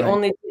 They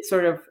only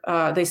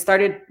they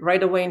started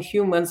right away in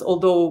humans,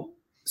 although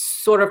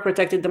sort of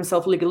protected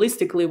themselves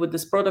legalistically with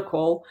this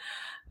protocol.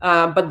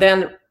 But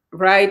then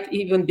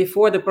even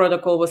before the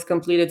protocol was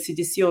completed,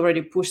 CDC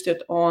already pushed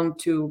it on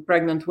to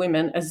pregnant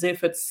women as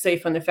if it's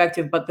safe and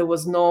effective, but there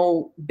was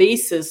no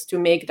basis to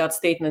make that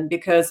statement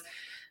because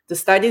the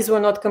studies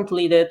were not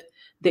completed.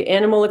 The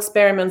animal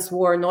experiments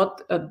were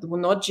not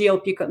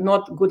GLP,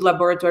 not good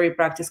laboratory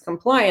practice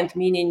compliant,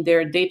 meaning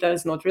their data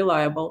is not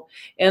reliable.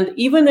 And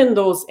even in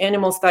those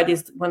animal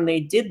studies, when they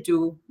did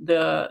do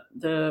the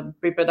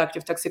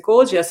reproductive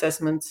toxicology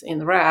assessments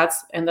in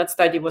rats, and that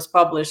study was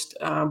published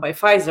by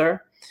Pfizer,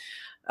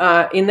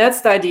 in that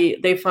study,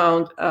 they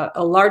found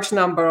a large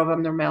number of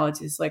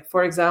abnormalities. Like,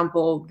 for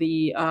example,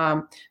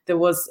 there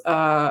was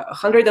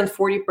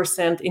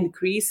 140%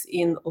 increase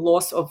in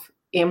loss of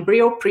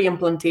embryo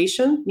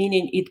pre-implantation,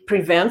 meaning it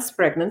prevents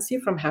pregnancy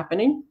from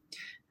happening.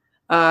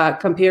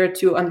 Compared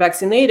to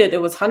unvaccinated,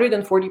 it was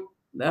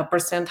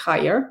 140%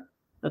 higher,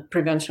 the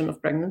prevention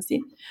of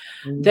pregnancy.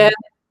 Mm-hmm. Then,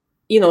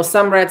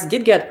 some rats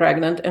did get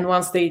pregnant, and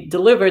once they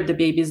delivered the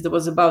babies, there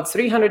was about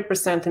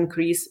 300%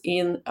 increase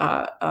in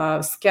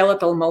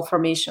skeletal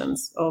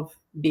malformations of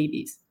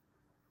babies.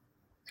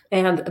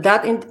 And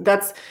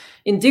that's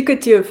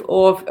indicative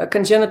of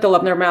congenital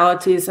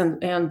abnormalities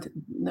and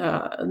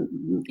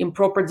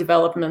improper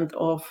development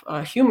of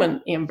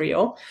human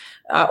embryo.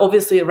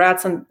 Obviously,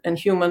 rats and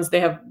humans, they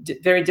have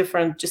very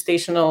different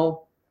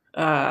gestational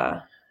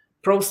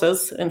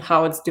process and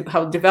how it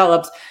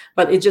develops,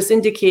 but it just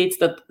indicates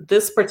that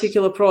this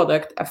particular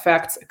product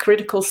affects a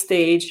critical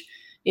stage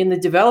in the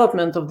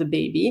development of the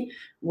baby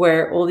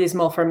where all these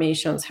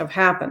malformations have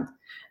happened.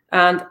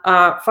 And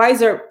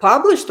Pfizer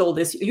published all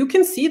this. You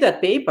can see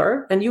that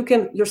paper, and you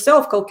can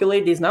yourself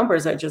calculate these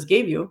numbers I just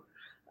gave you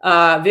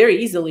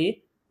very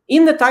easily.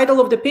 In the title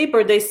of the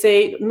paper, they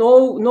say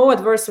no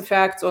adverse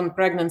effects on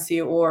pregnancy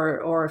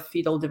or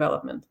fetal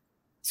development.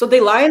 So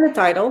they lie in the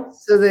title.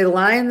 So they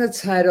lie in the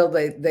title.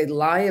 They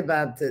lie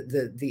about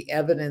the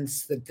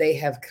evidence that they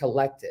have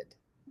collected.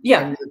 Yeah.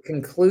 And the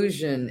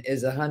conclusion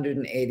is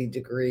 180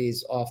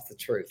 degrees off the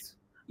truth.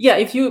 Yeah,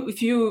 if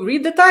you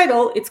read the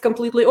title, it's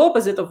completely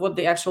opposite of what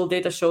the actual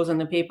data shows in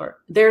the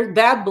paper. They're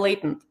that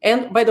blatant.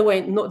 And by the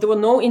way, there were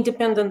no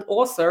independent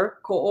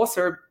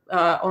co-author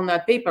on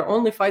that paper.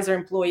 Only Pfizer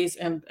employees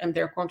and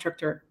their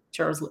contractor,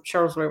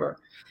 Charles River.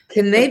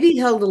 Can they be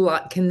held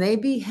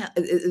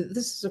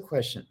this is a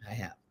question I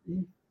have.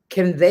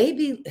 Can they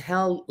be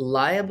held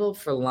liable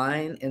for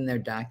lying in their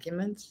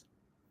documents?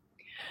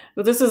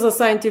 Well, this is a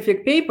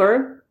scientific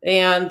paper,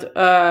 and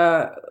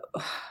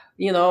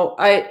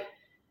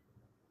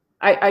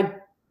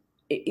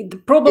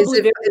probably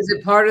is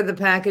it part of the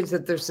package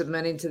that they're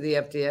submitting to the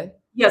FDA?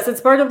 Yes,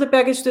 it's part of the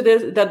package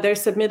that they're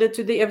submitted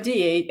to the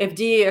FDA.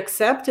 FDA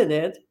accepted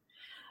it,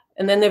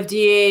 and then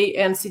FDA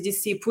and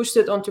CDC pushed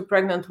it onto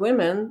pregnant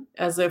women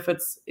as if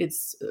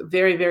it's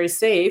very, very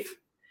safe.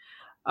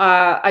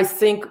 I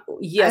think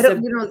yes.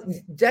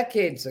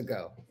 Decades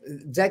ago,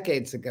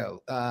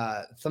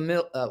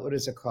 what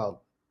is it called?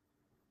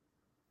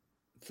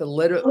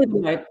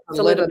 Thalidomide.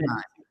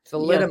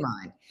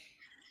 Yeah.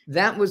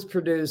 That was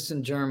produced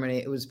in Germany.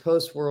 It was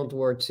post World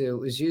War II. It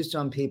was used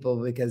on people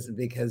because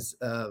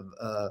of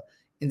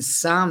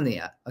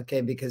insomnia. Okay,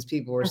 because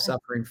people were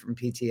suffering from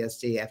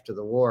PTSD after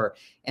the war,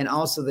 and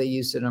also they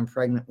used it on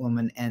pregnant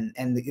women and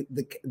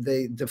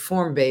the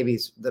deformed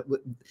babies.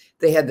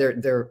 They had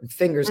their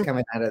fingers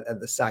coming out of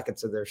the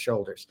sockets of their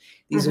shoulders.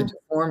 These are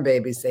deformed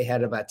babies. They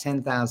had about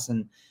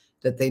 10,000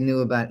 that they knew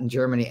about in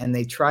Germany, and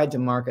they tried to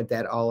market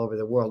that all over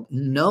the world,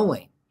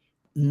 knowing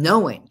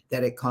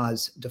that it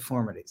caused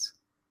deformities.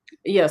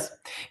 Yes,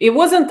 it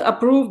wasn't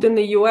approved in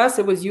the US.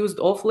 It was used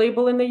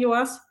off-label in the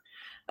US.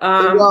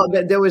 Well,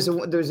 there was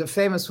a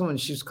famous woman.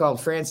 She was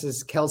called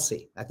Frances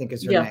Kelsey, I think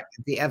is her name, at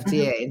the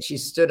FDA, and she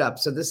stood up.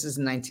 So this is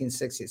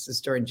 1960s. This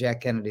is during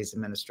Jack Kennedy's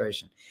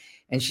administration,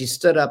 and she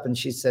stood up and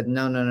she said,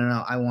 "No, no, no,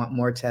 no! I want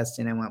more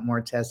testing. I want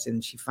more testing."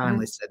 And she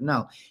finally said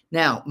no.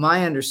 Now,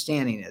 my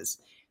understanding is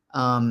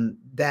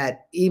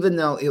that even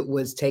though it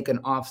was taken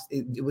off,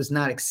 it was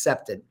not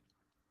accepted.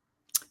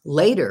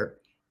 Later,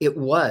 it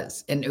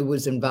was, and it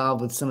was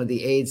involved with some of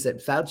the aids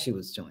that Fauci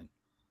was doing.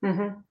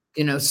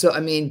 You know, so I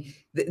mean,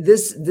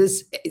 this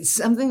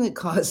something that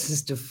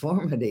causes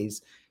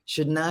deformities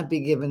should not be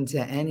given to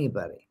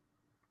anybody.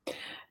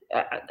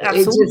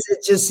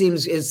 It just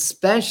seems,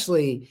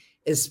 especially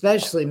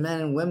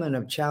men and women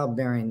of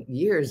childbearing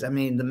years. I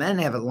mean, the men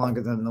have it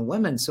longer than the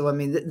women. So I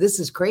mean, this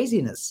is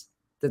craziness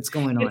that's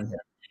going on here.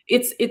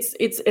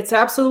 It's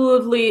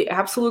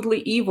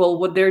absolutely evil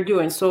what they're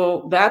doing.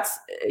 So that's,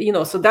 you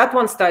know, so that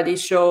one study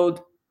showed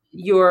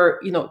your,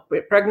 you know,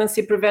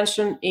 pregnancy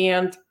prevention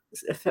and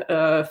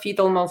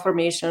fetal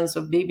malformations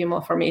or baby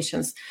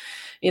malformations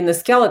in the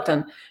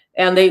skeleton,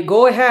 and they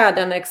go ahead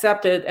and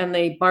accept it and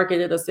they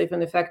market it as safe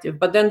and effective.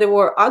 But then there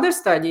were other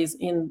studies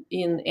in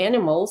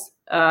animals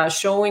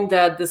showing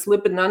that this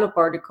lipid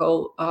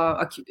nanoparticle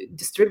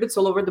distributes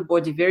all over the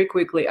body very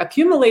quickly,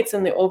 accumulates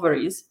in the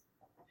ovaries.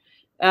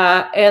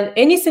 And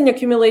anything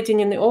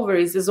accumulating in the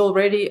ovaries is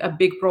already a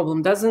big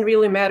problem. Doesn't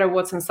really matter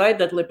what's inside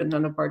that lipid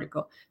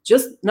nanoparticle.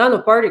 Just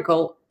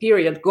nanoparticle,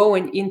 period,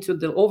 going into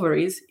the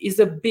ovaries is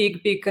a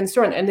big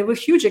concern. And there were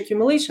huge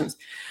accumulations.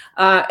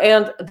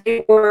 And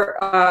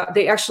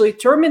they actually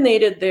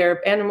terminated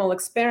their animal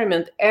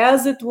experiment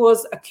as it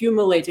was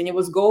accumulating. It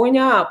was going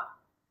up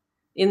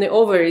in the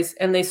ovaries,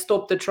 and they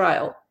stopped the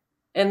trial.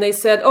 And they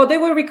said, oh, they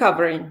were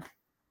recovering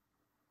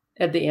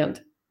at the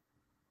end.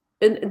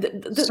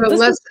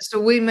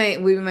 So we may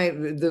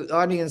the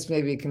audience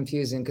may be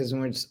confusing, because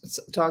when we're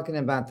talking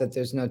about that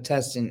there's no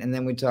testing, and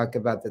then we talk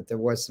about that there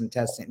was some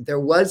testing. There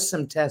was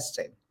some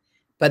testing,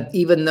 but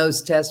even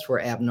those tests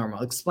were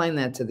abnormal. Explain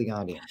that to the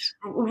audience.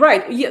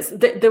 Right. Yes,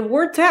 there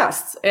were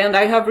tests, and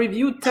I have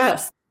reviewed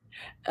tests,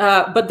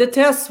 but the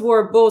tests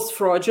were both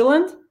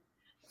fraudulently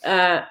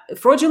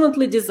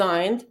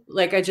designed,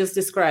 like I just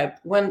described.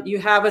 When you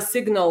have a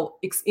signal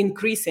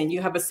increasing,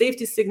 you have a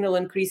safety signal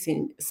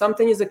increasing,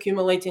 something is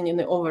accumulating in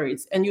the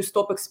ovaries, and you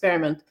stop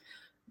experiment.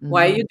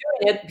 Why are you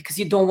doing it? Because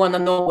you don't want to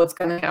know what's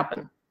going to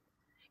happen,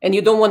 and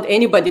you don't want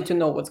anybody to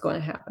know what's going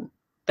to happen.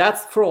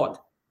 That's fraud.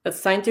 That's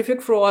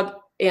scientific fraud,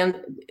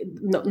 and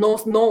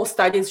no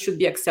studies should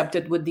be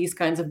accepted with these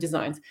kinds of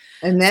designs.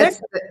 And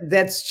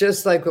that's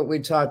just like what we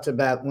talked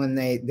about when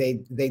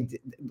they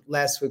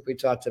last week. We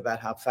talked about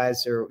how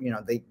Pfizer, you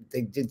know, they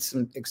did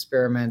some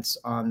experiments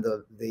on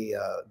the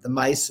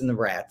mice and the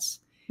rats,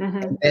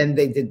 and then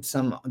they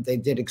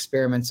did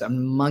experiments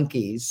on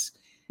monkeys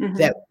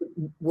that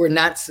were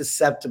not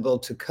susceptible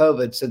to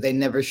COVID, so they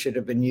never should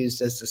have been used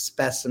as a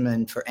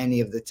specimen for any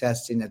of the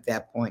testing at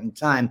that point in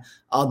time.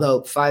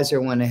 Although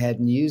Pfizer went ahead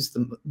and used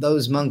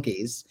those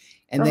monkeys,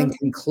 and then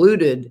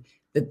concluded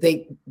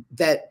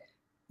that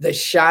the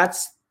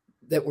shots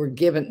that were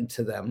given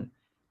to them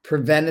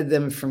prevented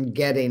them from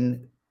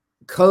getting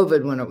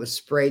COVID when it was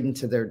sprayed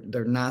into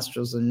their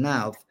nostrils and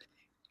mouth,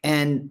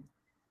 and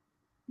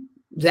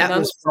that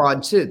was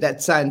fraud too.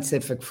 That's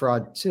scientific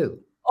fraud too.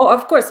 Oh,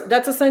 of course,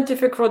 that's a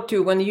scientific fraud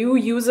too. When you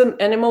use an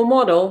animal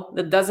model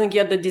that doesn't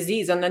get the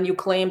disease, and then you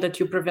claim that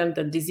you prevent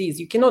the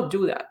disease, you cannot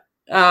do that.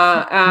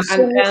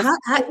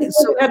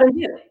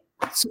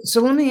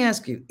 So let me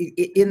ask you: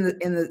 in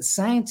the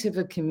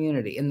scientific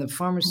community, in the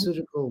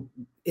pharmaceutical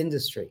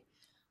industry,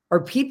 are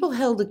people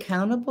held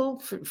accountable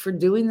for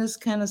doing this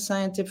kind of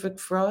scientific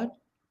fraud?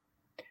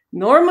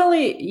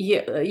 Normally,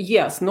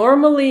 yes.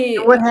 Normally,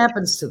 what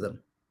happens to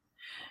them?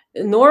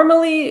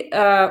 Normally,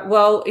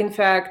 well, in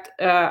fact,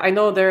 I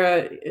know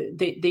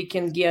they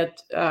can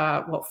get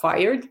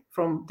fired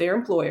from their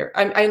employer.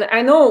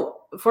 I know,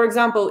 for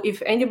example,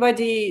 if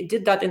anybody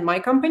did that in my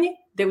company,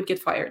 they would get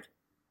fired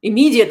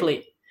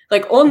immediately,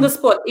 like on the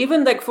spot,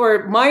 even like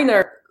for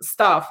minor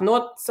stuff,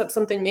 not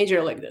something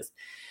major like this.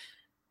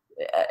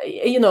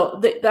 You know,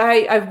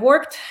 I've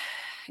worked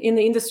in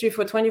the industry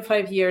for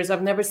 25 years.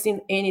 I've never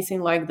seen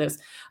anything like this.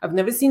 I've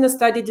never seen a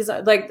study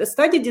design. Like, the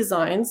study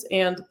designs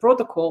and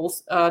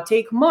protocols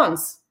take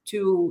months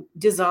to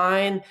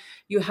design.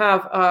 You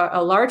have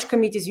a large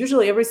committees.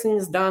 Usually everything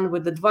is done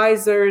with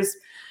advisors,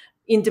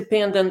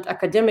 independent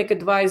academic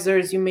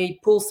advisors. You may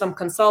pull some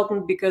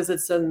consultant because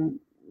it's an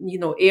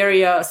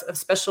area of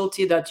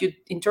specialty that you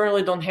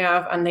internally don't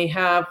have, and they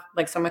have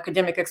like some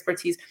academic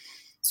expertise.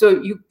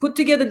 So you put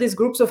together these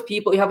groups of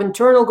people. You have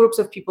internal groups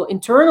of people,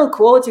 internal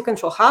quality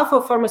control. Half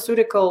of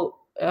pharmaceutical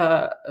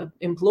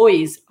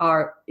employees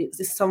are in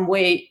some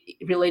way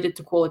related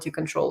to quality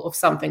control of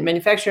something,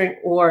 manufacturing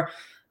or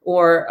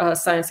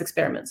science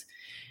experiments,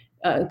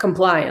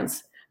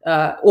 compliance,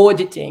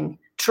 auditing,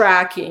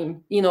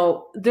 tracking.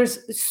 There's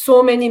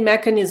so many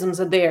mechanisms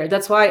there.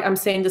 That's why I'm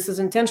saying this is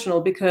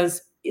intentional,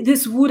 because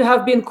this would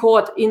have been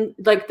caught in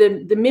like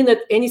the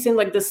minute anything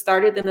like this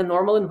started in a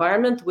normal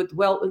environment with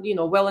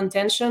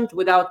well-intentioned,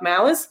 without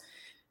malice,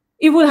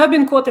 it would have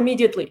been caught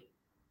immediately.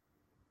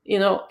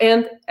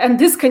 And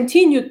this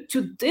continued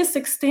to this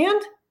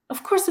extent.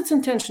 Of course, it's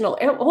intentional.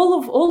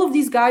 All of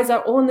these guys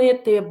are on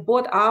it. They're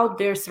bought out.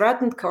 They're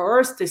threatened,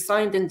 coerced. They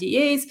signed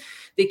NDAs.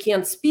 They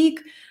can't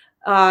speak.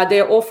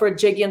 They're offered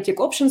gigantic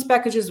options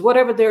packages.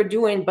 Whatever they're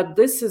doing, but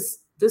this is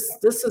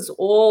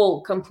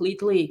all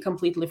completely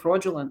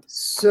fraudulent.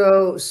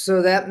 So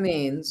that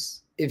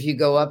means if you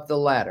go up the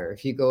ladder,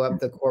 if you go up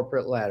the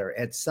corporate ladder,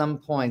 at some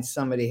point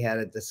somebody had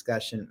a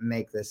discussion,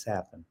 make this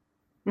happen.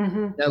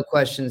 No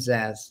questions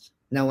asked,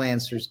 no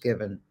answers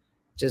given.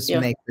 Just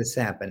make this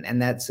happen. And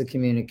that's the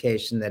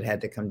communication that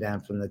had to come down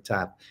from the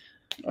top.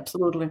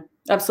 Absolutely.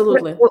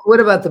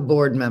 What about the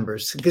board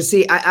members? Because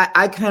see,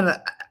 I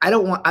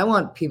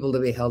want people to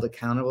be held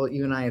accountable.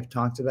 You and I have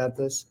talked about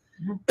this.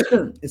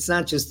 It's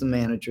not just the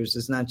managers.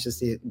 It's not just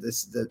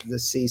the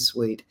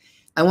C-suite.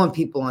 I want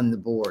people on the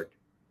board.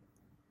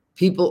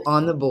 People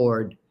on the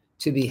board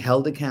to be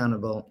held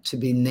accountable, to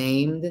be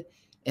named.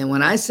 And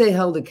when I say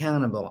held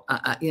accountable,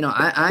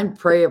 I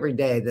pray every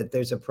day that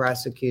there's a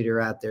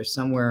prosecutor out there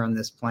somewhere on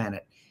this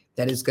planet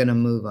that is going to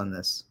move on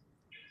this.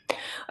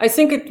 I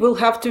think it will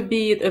have to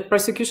be, the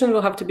prosecution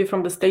will have to be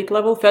from the state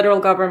level. Federal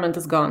government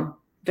is gone.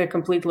 They're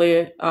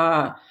completely,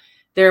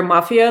 they're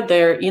mafia.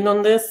 They're in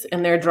on this,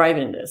 and they're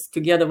driving this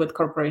together with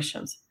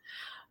corporations,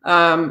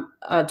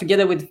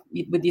 together with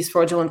these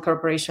fraudulent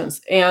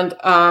corporations. And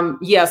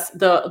yes,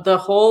 the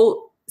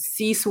whole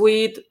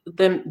C-suite,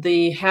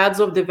 the heads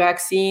of the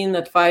vaccine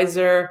at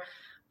Pfizer,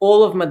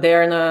 all of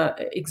Moderna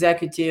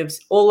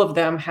executives, all of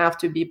them have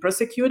to be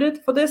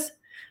prosecuted for this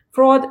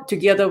fraud,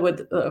 together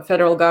with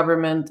federal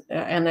government,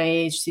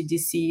 NIH,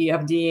 CDC,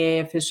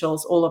 FDA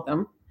officials, all of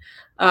them.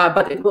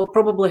 But it will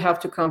probably have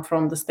to come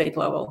from the state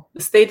level.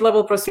 The state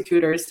level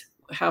prosecutors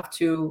have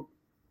to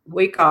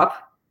wake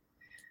up,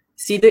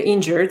 see the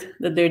injured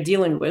that they're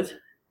dealing with,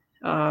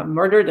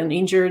 murdered and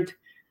injured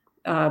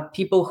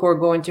people who are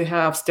going to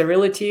have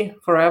sterility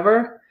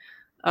forever.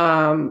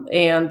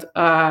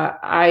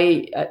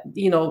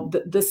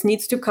 This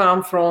needs to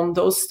come from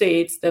those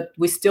states that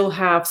we still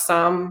have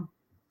some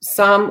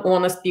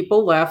honest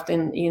people left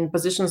in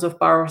positions of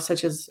power,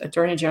 such as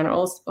attorney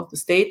generals of the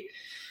state,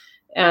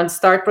 and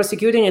start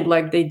prosecuting it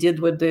like they did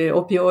with the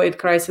opioid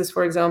crisis,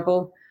 for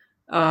example.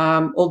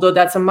 Although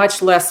that's a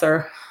much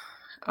lesser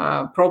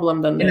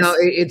problem than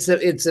this.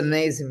 It's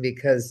amazing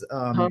because,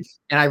 and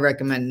I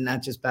recommend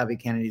not just Bobby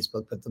Kennedy's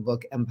book, but the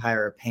book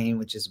Empire of Pain,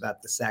 which is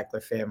about the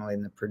Sackler family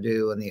and the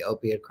Purdue and the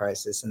opiate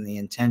crisis and the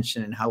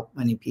intention and how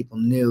many people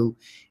knew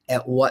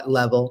at what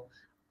level.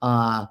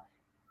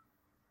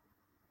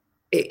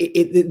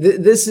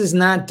 This is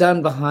not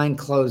done behind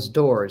closed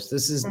doors.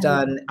 This is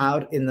done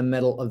out in the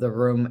middle of the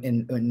room,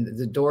 and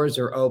the doors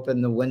are open,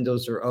 the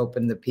windows are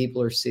open, the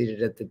people are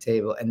seated at the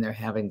table, and they're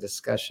having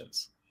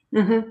discussions.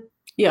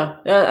 Yeah,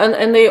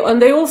 and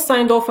they all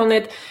signed off on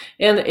it.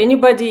 And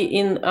anybody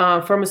in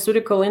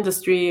pharmaceutical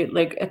industry,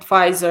 like at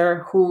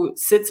Pfizer, who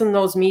sits in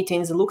those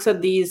meetings, looks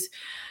at these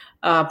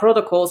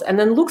protocols, and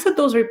then looks at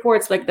those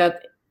reports, like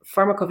that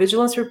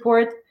pharmacovigilance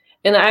report.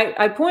 And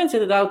I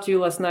pointed it out to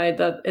you last night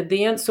that at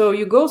the end, so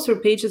you go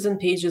through pages and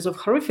pages of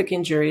horrific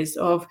injuries,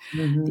 of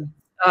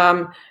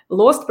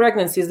lost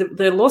pregnancies.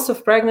 The loss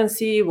of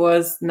pregnancy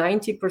was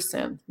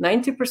 90%.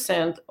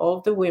 90%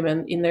 of the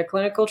women in their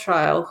clinical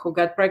trial who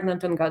got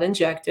pregnant and got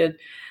injected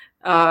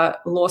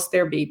lost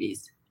their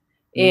babies.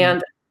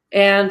 And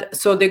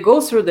so they go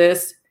through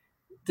this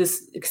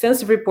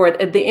extensive report.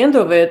 At the end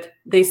of it,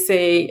 they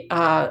say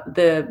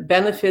the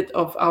benefit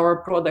of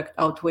our product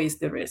outweighs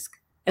the risk.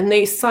 And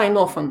they sign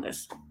off on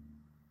this.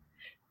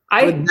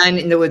 With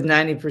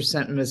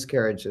 90%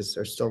 miscarriages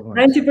or stillborns.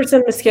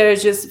 90%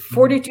 miscarriages,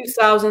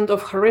 42,000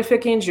 of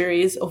horrific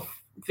injuries of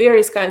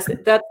various kinds.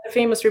 That's the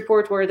famous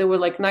report where there were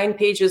like 9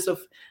 pages of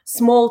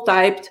small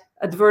typed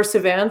adverse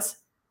events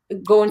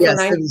going to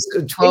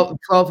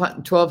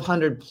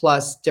 1,200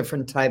 plus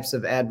different types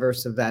of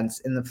adverse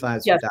events in the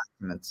Pfizer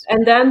documents.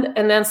 And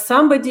then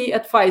somebody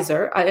at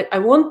Pfizer, I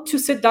want to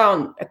sit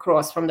down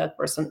across from that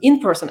person in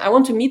person. I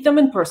want to meet them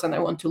in person. I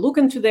want to look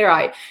into their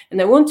eye, and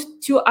I want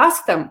to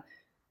ask them,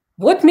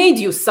 what made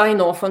you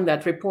sign off on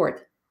that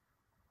report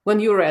when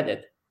you read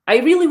it?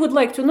 I really would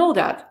like to know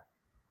that.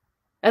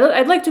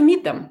 I'd like to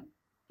meet them.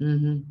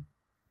 You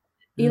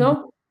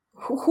know,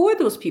 who are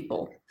those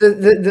people?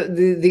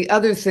 The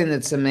other thing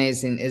that's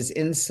amazing is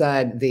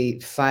inside the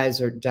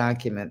Pfizer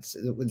documents.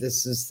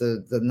 This is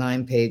the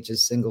 9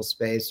 pages, single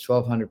space,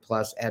 1,200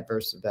 plus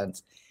adverse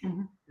events.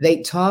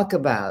 They talk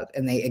about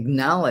and they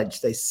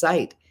acknowledge, they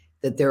cite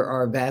that there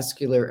are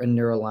vascular and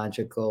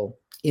neurological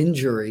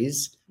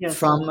injuries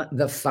from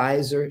the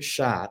Pfizer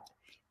shot.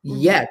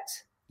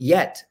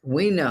 Yet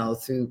we know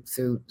through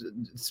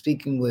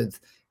speaking with,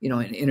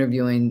 and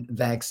interviewing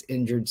vax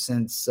injured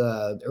since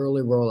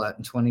early rollout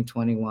in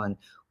 2021,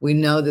 we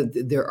know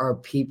that there are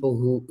people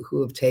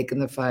who have taken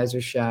the Pfizer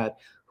shot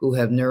who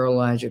have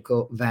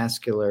neurological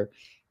vascular.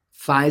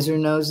 Pfizer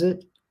knows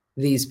it.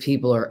 These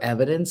people are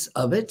evidence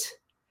of it.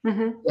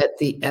 Yet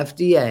the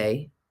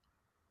FDA,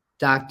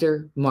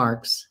 Dr.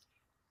 Marks,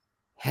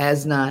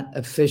 has not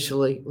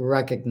officially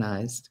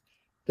recognized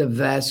the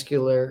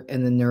vascular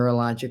and the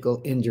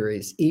neurological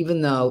injuries,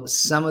 even though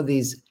some of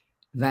these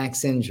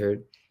vax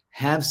injured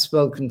have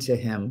spoken to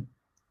him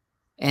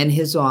and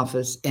his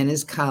office and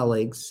his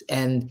colleagues,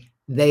 and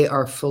they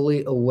are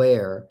fully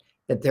aware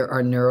that there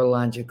are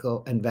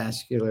neurological and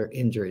vascular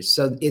injuries.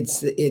 So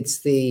it's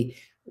the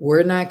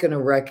we're not going to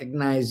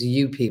recognize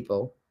you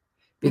people,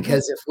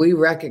 because if we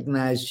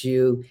recognize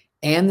you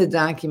and the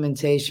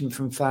documentation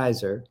from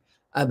Pfizer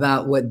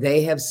about what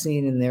they have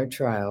seen in their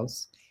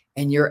trials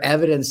and your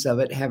evidence of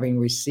it having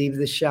received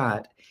the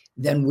shot,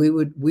 then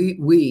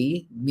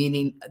we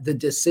meaning the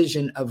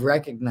decision of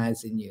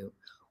recognizing you,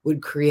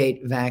 would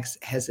create vax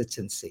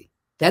hesitancy.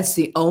 That's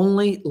the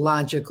only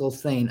logical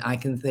thing I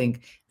can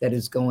think that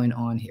is going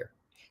on here.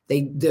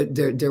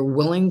 They're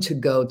willing to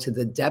go to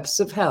the depths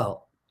of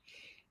hell,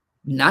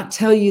 not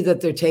tell you that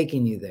they're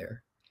taking you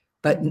there,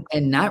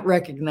 and not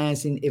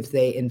recognizing if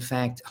they in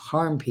fact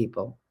harm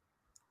people,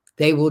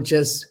 they will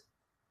just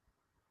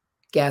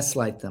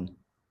gaslight them.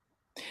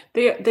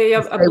 They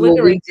have Well, we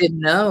obliterated. didn't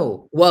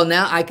know. Well,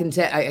 now I can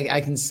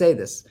I can say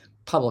this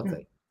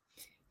publicly,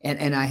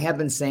 and I have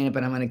been saying it,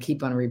 but I'm going to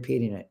keep on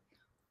repeating it.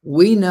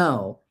 We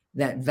know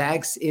that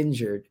vax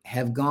injured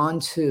have gone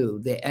to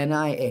the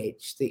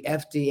NIH, the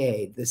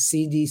FDA, the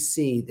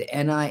CDC, the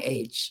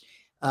NIH,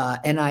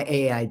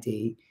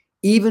 NIAID,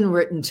 even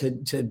written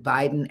to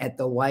Biden at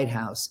the White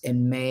House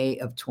in May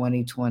of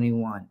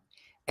 2021.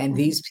 And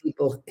these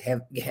people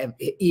have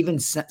even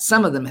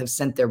some of them have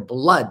sent their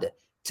blood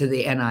to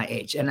the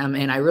NIH.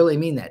 And I really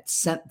mean that,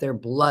 sent their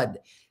blood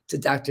to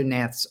Dr.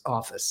 Nath's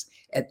office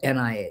at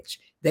NIH.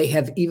 They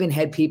have even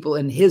had people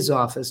in his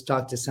office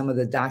talk to some of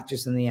the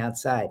doctors on the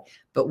outside.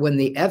 But when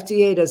the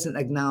FDA doesn't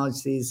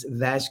acknowledge these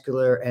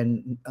vascular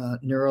and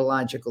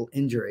neurological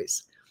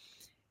injuries,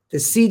 the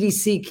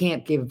CDC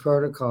can't give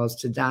protocols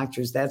to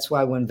doctors. That's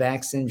why when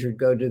vax injured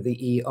go to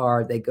the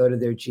ER, they go to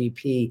their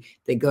GP,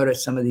 they go to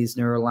some of these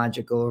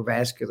neurological or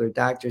vascular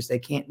doctors. They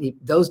can't,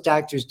 those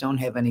doctors don't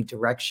have any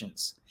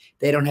directions.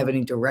 They don't have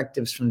any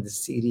directives from the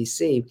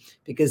CDC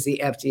because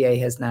the FDA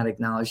has not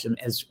acknowledged them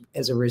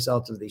as a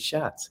result of these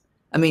shots.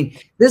 I mean,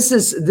 this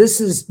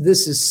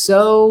is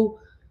so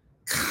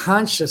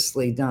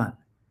consciously done.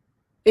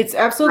 It's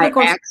absolutely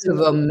by acts of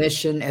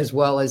omission as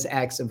well as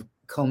acts of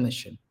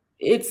commission.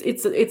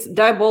 It's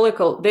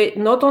diabolical. They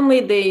not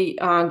only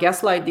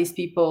gaslight these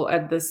people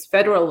at this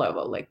federal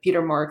level, like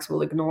Peter Marks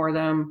will ignore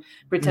them,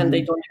 pretend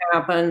they don't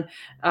happen,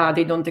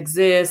 they don't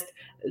exist.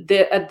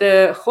 At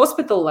the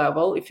hospital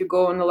level, if you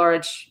go on a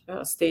large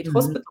state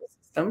hospital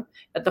system,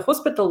 at the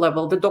hospital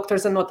level, the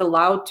doctors are not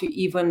allowed to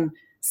even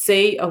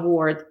say a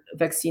word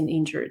vaccine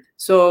injured.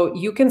 So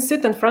you can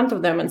sit in front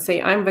of them and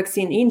say, I'm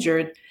vaccine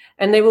injured,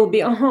 and they will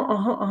be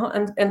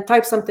and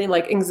type something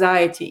like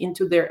anxiety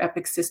into their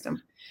Epic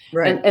system.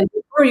 Right. And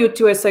refer you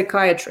to a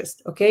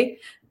psychiatrist, okay?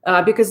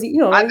 Because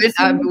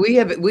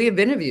we've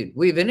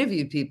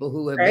interviewed people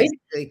who have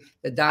basically,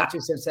 the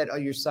doctors have said, oh,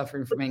 you're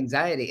suffering from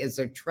anxiety as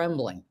they're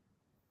trembling.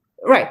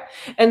 Right.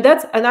 And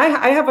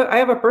I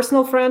have a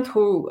personal friend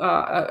who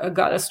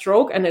got a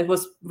stroke, and it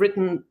was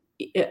written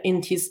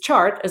in his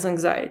chart as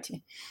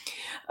anxiety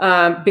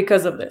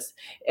because of this.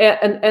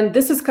 And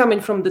this is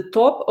coming from the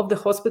top of the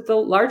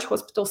hospital, large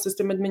hospital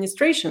system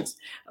administrations,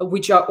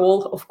 which are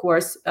all, of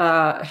course,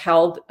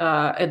 held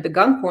at the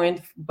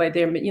gunpoint by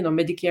their,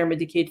 Medicare,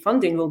 Medicaid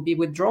funding will be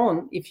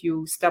withdrawn if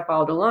you step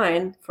out of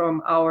line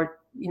from our,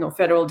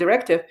 federal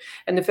directive.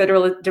 And the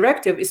federal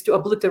directive is to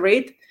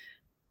obliterate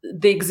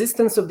the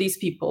existence of these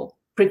people,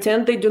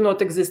 pretend they do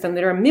not exist, and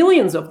there are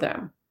millions of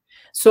them.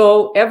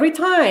 So every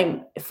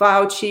time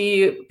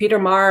Fauci, Peter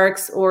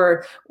Marks,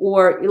 or a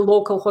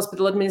local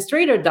hospital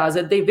administrator does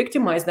it, they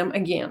victimize them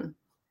again.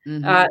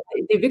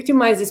 They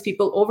victimize these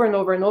people over and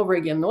over and over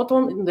again. Not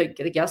only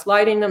they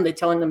gaslighting them, they're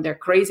telling them they're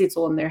crazy, it's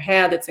all in their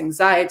head, it's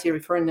anxiety,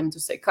 referring them to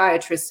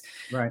psychiatrists,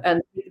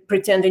 and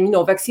pretending,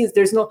 vaccines.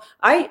 There's no.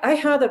 I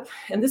had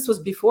and this was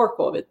before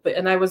COVID,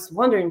 and I was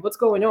wondering what's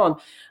going on.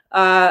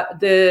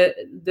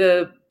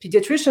 The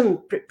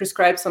pediatrician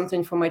prescribed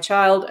something for my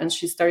child, and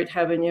she started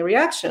having a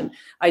reaction.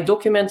 I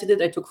documented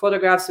it. I took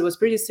photographs. It was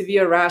pretty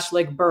severe rash,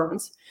 like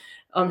burns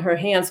on her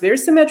hands, very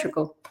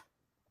symmetrical.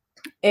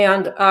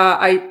 And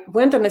I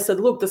went and I said,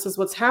 look, this is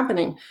what's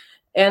happening.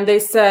 And they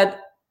said,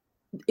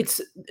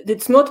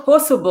 it's not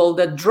possible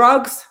that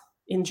drugs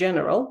in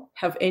general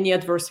have any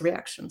adverse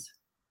reactions.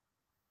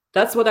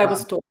 That's what I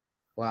was told.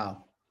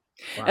 Wow.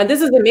 And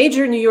this is a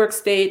major New York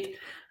State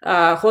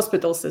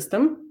hospital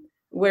system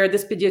where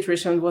this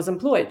pediatrician was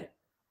employed.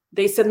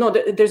 They said, no,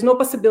 there's no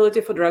possibility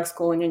for drugs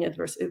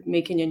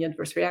making any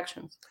adverse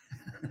reactions.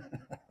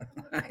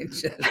 I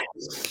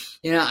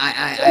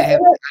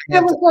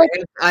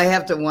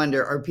have to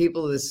wonder, are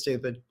people this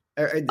stupid?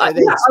 Are they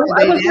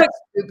that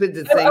stupid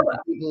to think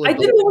people I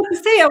didn't know what to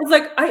say. I was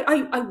like,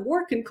 I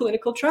work in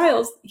clinical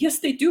trials. Yes,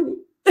 they do.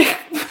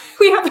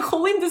 We have a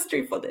whole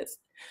industry for this.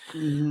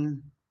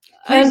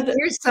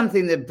 Here's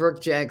something that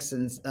Brooke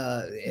Jackson's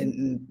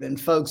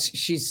and folks,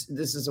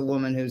 this is a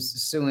woman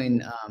who's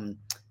suing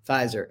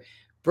Pfizer.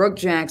 Brooke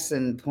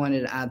Jackson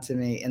pointed out to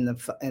me in the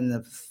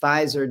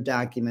Pfizer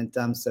document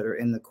dumps that are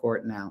in the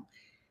court now,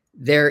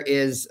 there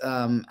is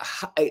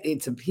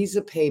it's a piece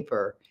of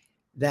paper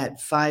that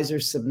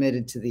Pfizer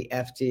submitted to the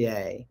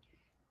FDA,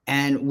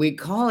 and we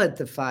call it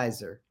the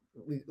Pfizer.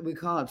 We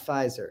call it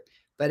Pfizer,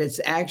 but it's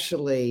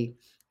actually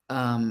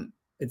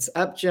it's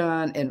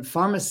Upjohn and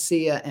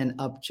Pharmacia and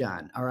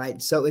Upjohn. All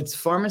right, so it's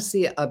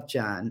Pharmacia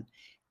Upjohn,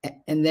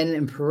 and then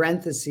in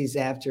parentheses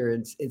after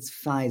it's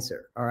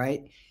Pfizer. All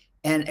right.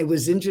 And it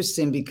was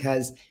interesting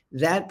because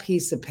that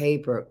piece of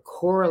paper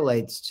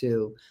correlates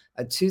to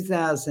a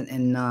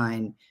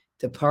 2009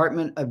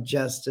 Department of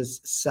Justice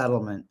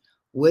settlement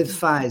with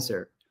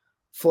Pfizer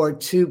for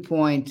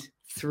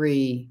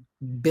 $2.3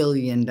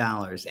 billion.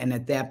 And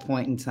at that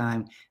point in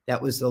time,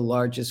 that was the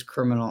largest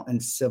criminal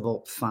and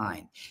civil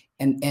fine.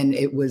 And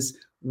it was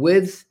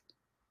with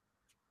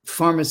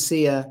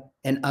Pharmacia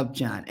and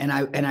Upjohn. And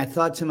I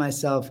thought to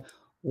myself,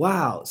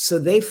 wow, so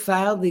they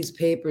filed these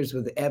papers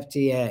with the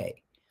FDA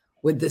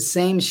with the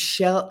same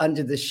shell,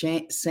 under the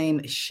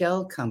same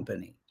shell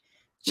company,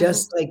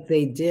 just like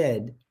they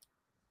did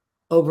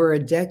over a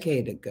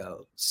decade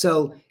ago.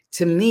 So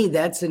to me,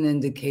 that's an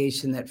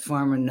indication that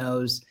pharma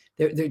knows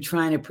they're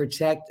trying to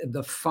protect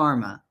the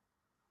pharma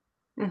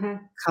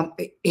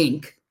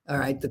Inc. All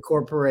right, the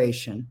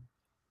corporation.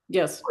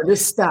 Yes. Or the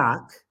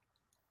stock.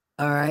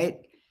 All right.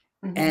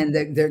 And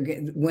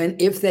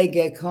if they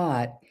get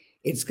caught,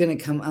 it's going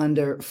to come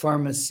under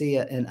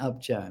Pharmacia and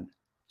Upjohn,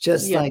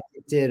 just like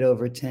it did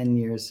over 10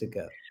 years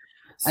ago.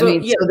 So, I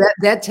mean, so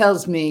that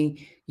tells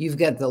me you've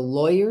got the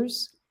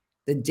lawyers,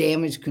 the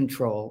damage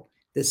control,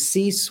 the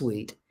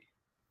C-suite,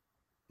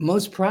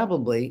 most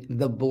probably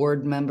the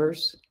board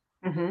members,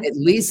 at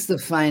least the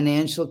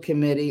financial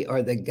committee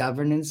or the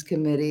governance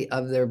committee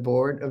of their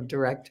board of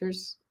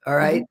directors. All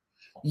right.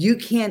 You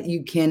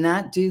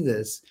cannot do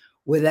this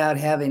without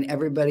having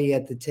everybody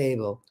at the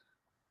table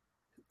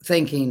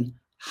thinking,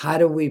 how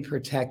do we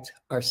protect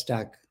our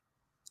stock?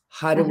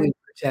 How do we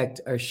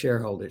protect our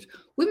shareholders?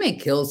 We may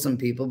kill some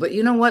people, but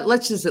you know what?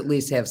 Let's just at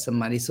least have some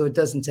money so it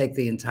doesn't take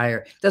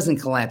doesn't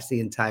collapse the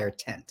entire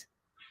tent.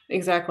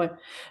 Exactly.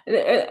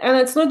 And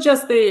it's not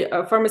just the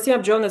Pharmacia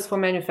Upjohn is for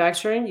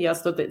manufacturing.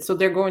 Yes. So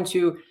they're going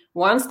to,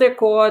 once they're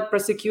caught,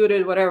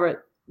 prosecuted,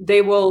 whatever,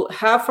 they will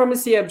have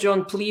Pharmacia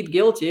Upjohn plead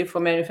guilty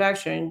for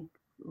manufacturing,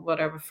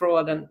 whatever,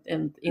 fraud and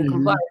in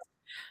compliance.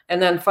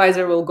 And then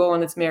Pfizer will go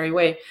on its merry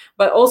way.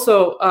 But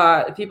also,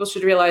 people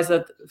should realize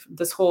that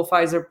this whole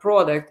Pfizer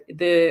product,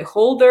 the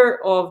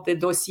holder of the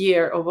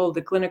dossier of all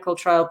the clinical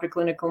trial,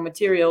 preclinical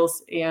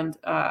materials, and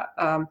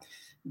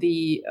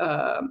the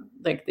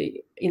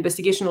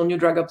investigational new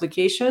drug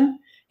application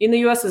in the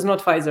U.S. is not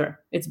Pfizer;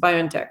 it's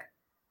BioNTech,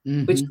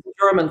 which is a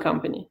German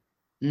company.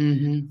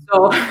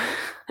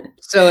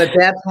 So at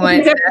that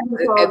point,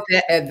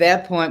 at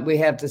that point, we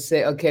have to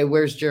say, okay,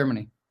 where's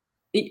Germany?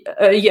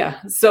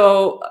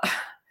 So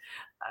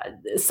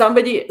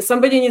somebody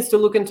needs to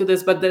look into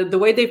this, but the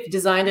way they've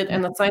designed it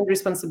and assigned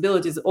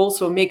responsibilities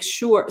also make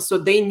sure, so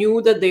they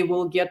knew that they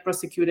will get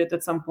prosecuted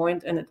at some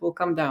point and it will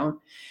come down.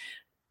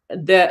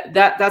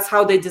 That's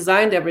how they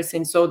designed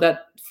everything, so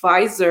that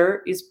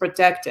Pfizer is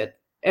protected.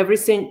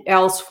 Everything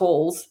else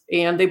falls,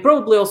 and they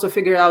probably also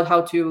figured out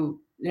how to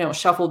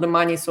shuffle the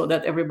money so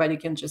that everybody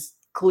can just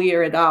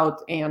clear it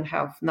out and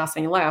have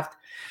nothing left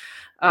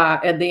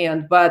at the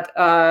end. But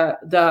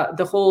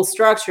the whole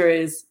structure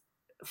is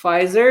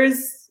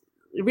Pfizer's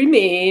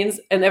remains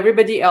and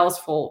everybody else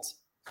falls.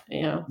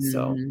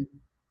 So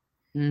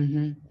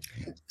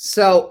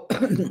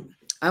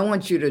I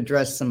want you to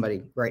address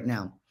somebody right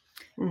now.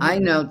 I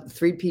know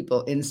 3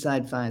 people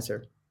inside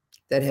Pfizer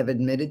that have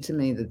admitted to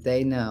me that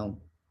they know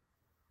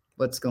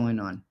what's going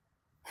on.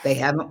 They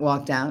haven't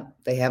walked out.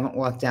 They haven't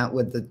walked out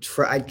with the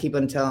truck. I keep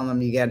on telling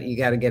them, you got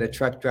to get a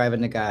truck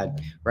driving to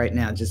God right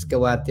now. Just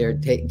go out there,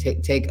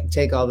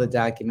 take all the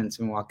documents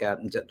and walk out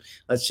and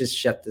let's just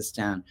shut this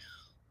down.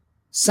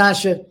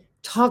 Sasha,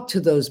 talk to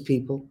those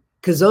people,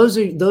 because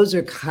those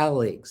are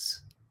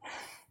colleagues.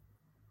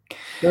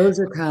 Those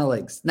are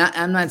colleagues.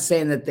 I'm not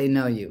saying that they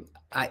know you.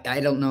 I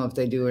don't know if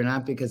they do or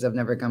not, because I've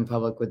never gone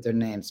public with their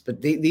names.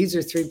 But these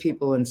are 3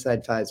 people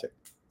inside Pfizer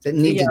that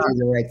need to do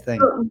the right thing.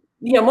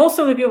 Most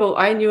of the people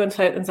I knew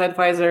inside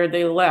Pfizer,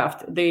 they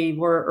left. They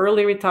were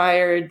early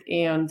retired,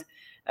 and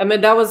I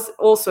mean that was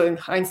also, in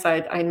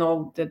hindsight, I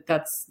know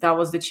that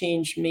was the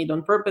change made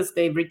on purpose.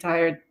 They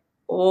retired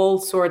all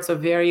sorts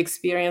of very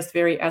experienced,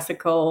 very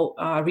ethical,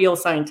 real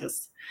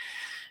scientists,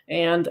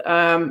 and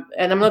I'm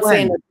not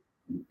saying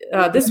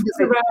that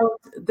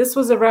this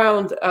was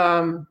around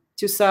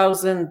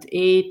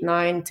 2008,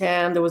 9,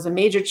 10. There was a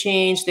major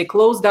change. They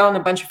closed down a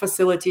bunch of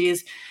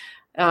facilities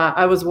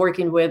I was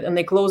working with, and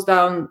they closed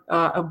down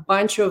a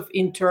bunch of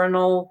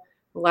internal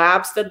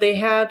labs that they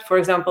had. For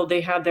example,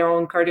 they had their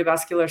own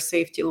cardiovascular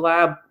safety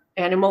lab,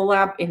 animal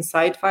lab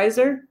inside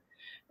Pfizer.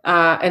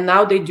 And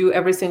now they do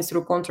everything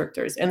through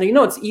contractors. And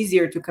it's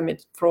easier to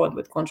commit fraud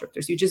with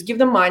contractors. You just give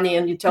them money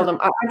and you tell them,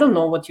 I don't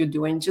know what you're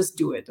doing, just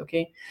do it,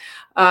 okay?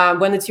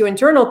 When it's your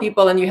internal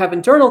people and you have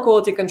internal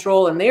quality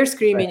control and they're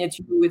screaming at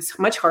you, it's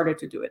much harder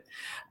to do it.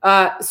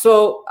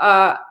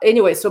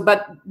 Anyway,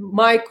 but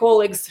my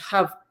colleagues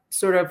have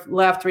sort of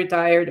left,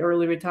 retired,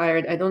 early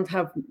retired. I don't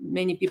have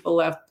many people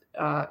left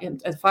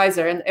at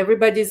Pfizer, and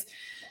everybody's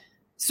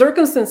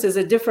circumstances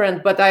are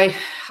different, but I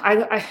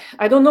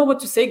don't know what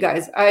to say,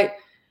 guys.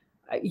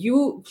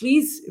 You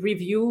please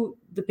review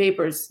the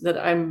papers that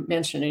I'm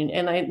mentioning,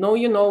 and I know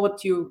you know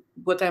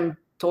what I'm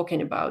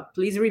talking about.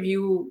 Please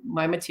review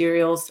my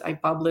materials. I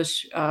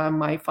publish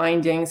my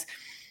findings.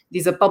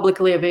 These are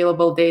publicly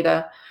available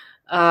data,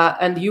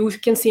 and you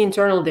can see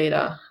internal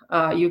data.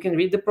 You can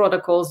read the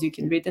protocols. You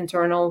can read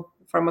internal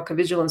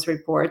pharmacovigilance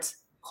reports.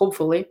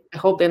 Hopefully, I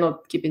hope they're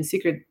not keeping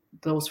secret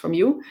those from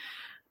you.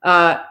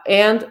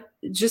 And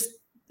just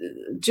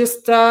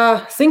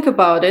think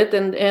about it,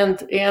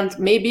 and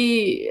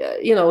maybe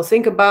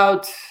think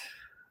about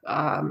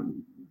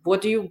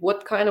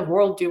what kind of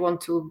world do you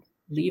want to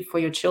leave for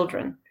your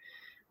children?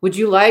 Would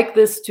you like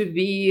this to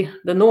be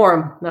the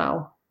norm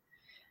now?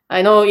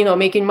 I know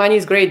making money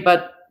is great,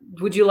 but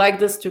would you like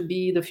this to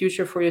be the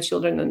future for your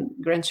children and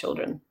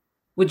grandchildren?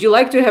 Would you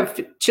like to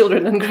have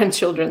children and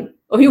grandchildren,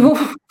 or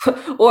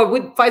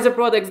with Pfizer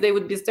products they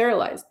would be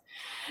sterilized?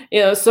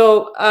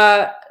 So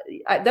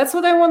that's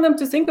what I want them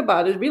to think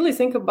about. Is really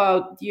think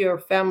about your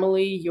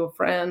family, your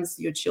friends,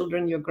 your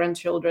children, your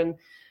grandchildren.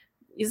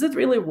 Is it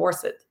really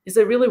worth it? Is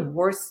it really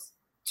worth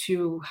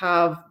to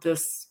have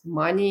this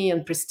money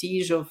and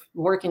prestige of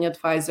working at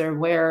Pfizer,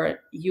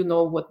 where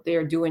what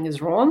they're doing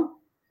is wrong?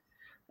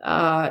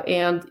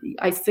 And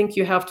I think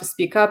you have to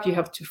speak up. You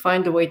have to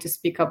find a way to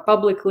speak up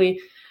publicly.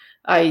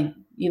 I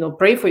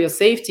pray for your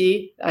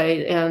safety.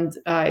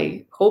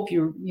 I hope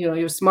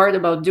you're smart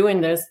about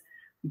doing this.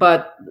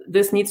 But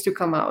this needs to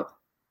come out.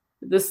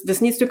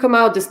 This needs to come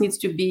out. This needs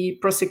to be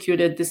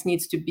prosecuted. This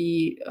needs to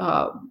be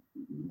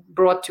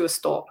brought to a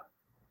stop.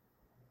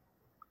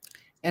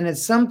 And at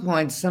some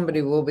point,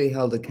 somebody will be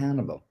held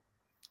accountable.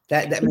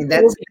 That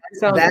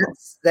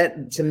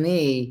to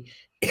me,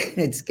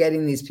 it's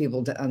getting these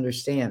people to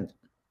understand.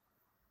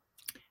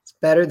 It's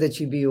better that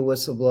you be a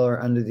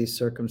whistleblower under these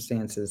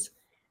circumstances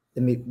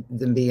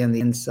than be on the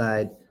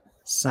inside,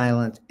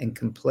 silent and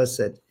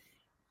complicit,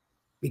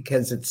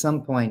 because at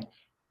some point,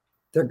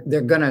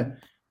 they're going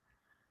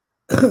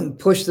to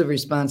push the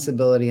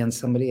responsibility on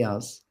somebody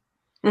else.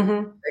 Mm-hmm.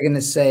 They're going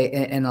to say,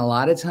 and a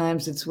lot of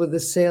times it's with the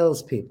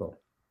salespeople.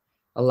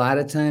 A lot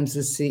of times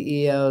the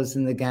CEOs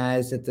and the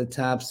guys at the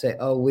top say,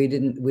 "Oh, we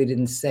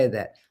didn't say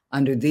that.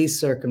 Under these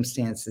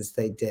circumstances,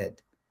 they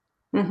did.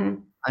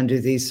 Mm-hmm. Under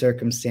these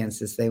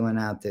circumstances, they went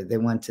out there. They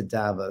went to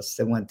Davos.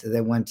 They went to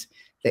the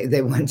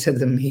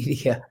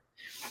media."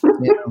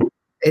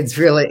 It's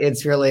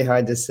really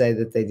hard to say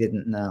that they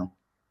didn't know.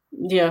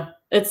 Yeah,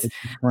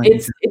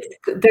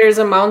 there's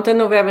a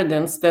mountain of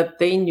evidence that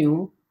they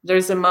knew.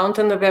 There's a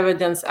mountain of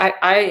evidence.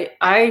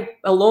 I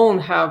alone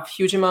have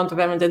huge amount of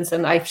evidence,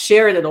 and I've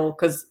shared it all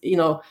because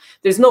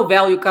there's no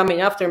value coming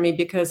after me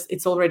because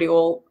it's already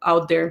all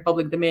out there in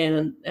public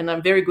domain, and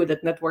I'm very good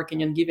at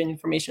networking and giving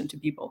information to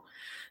people.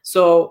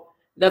 So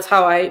that's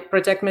how I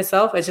protect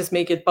myself. I just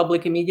make it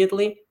public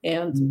immediately,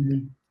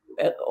 and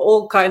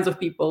all kinds of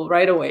people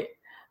right away.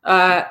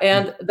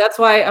 And that's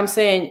why I'm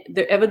saying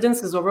the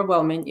evidence is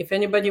overwhelming. If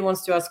anybody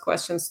wants to ask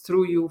questions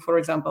through you, for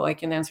example, I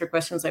can answer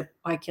questions.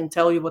 I can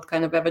tell you what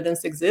kind of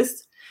evidence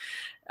exists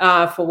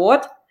for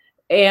what.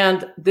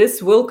 And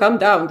this will come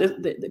down.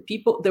 The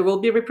people, there will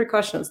be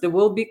repercussions. There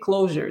will be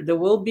closure. There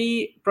will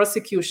be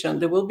prosecution.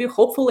 There will be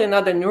hopefully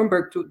another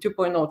Nuremberg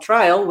 2.0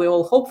 trial. We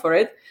all hope for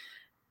it.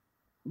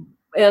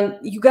 And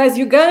you guys,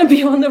 you're going to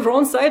be on the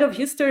wrong side of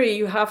history.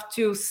 You have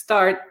to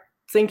start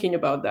thinking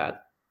about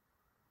that.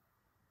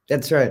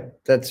 That's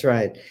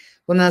right.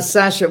 Well, now,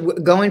 Sasha,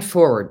 going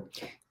forward,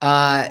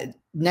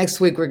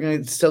 next week we're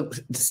going to still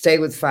stay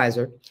with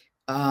Pfizer,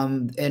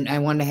 and I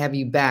want to have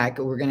you back.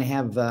 We're going to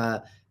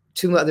have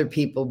two other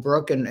people,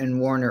 Brooke and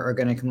Warner, are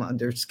going to come on.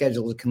 They're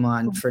scheduled to come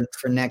on for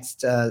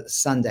next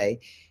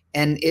Sunday,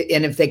 and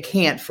if they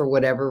can't for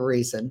whatever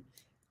reason,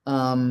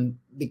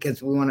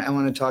 because I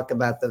want to talk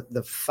about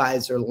the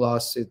Pfizer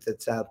lawsuit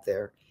that's out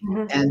there.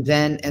 Mm-hmm. And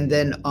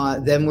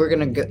then we're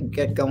going to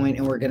get going,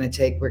 and we're going to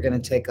take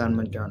on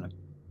Moderna.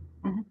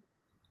 Mm-hmm.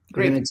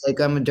 We're going to take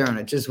on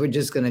Moderna. We're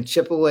just going to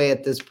chip away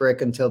at this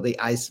brick until the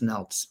ice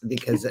melts,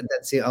 because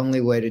that's the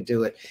only way to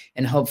do it.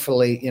 And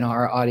hopefully,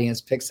 our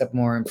audience picks up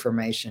more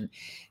information.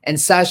 And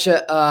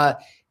Sasha,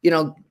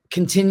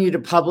 continue to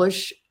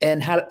publish.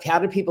 And how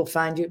do people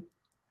find you?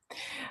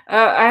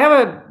 I have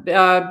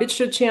a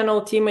BitChute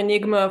channel, Team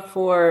Enigma,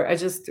 for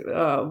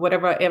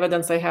whatever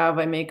evidence I have,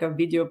 I make a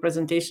video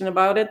presentation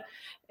about it.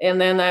 And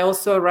then I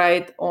also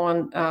write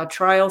on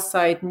Trial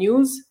Site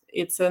News.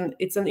 It's an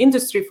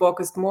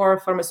industry-focused, more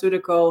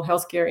pharmaceutical,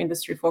 healthcare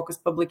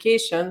industry-focused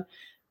publication,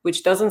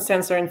 which doesn't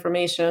censor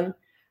information.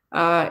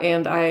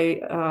 And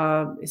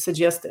I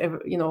suggest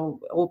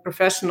all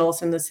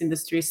professionals in this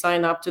industry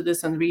sign up to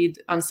this and read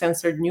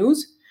uncensored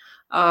news.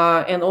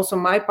 And also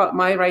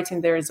my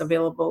writing there is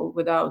available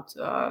without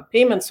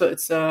payment, so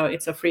it's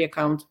a free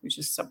account, which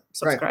is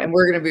subscribe. Right. And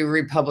we're going to be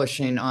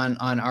republishing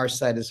on our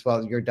site as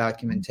well your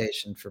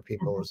documentation for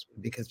people,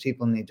 because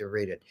people need to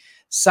read it.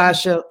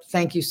 Sasha,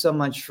 thank you so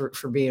much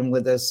for being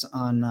with us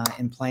on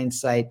In Plain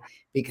Sight,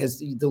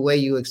 because the way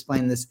you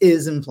explain this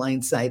is in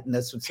plain sight, and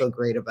that's what's so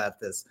great about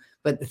this.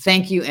 But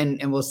thank you,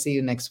 and we'll see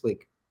you next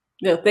week.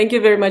 Yeah, thank you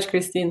very much,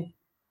 Christine.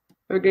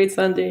 Have a great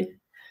Sunday.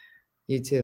 You too.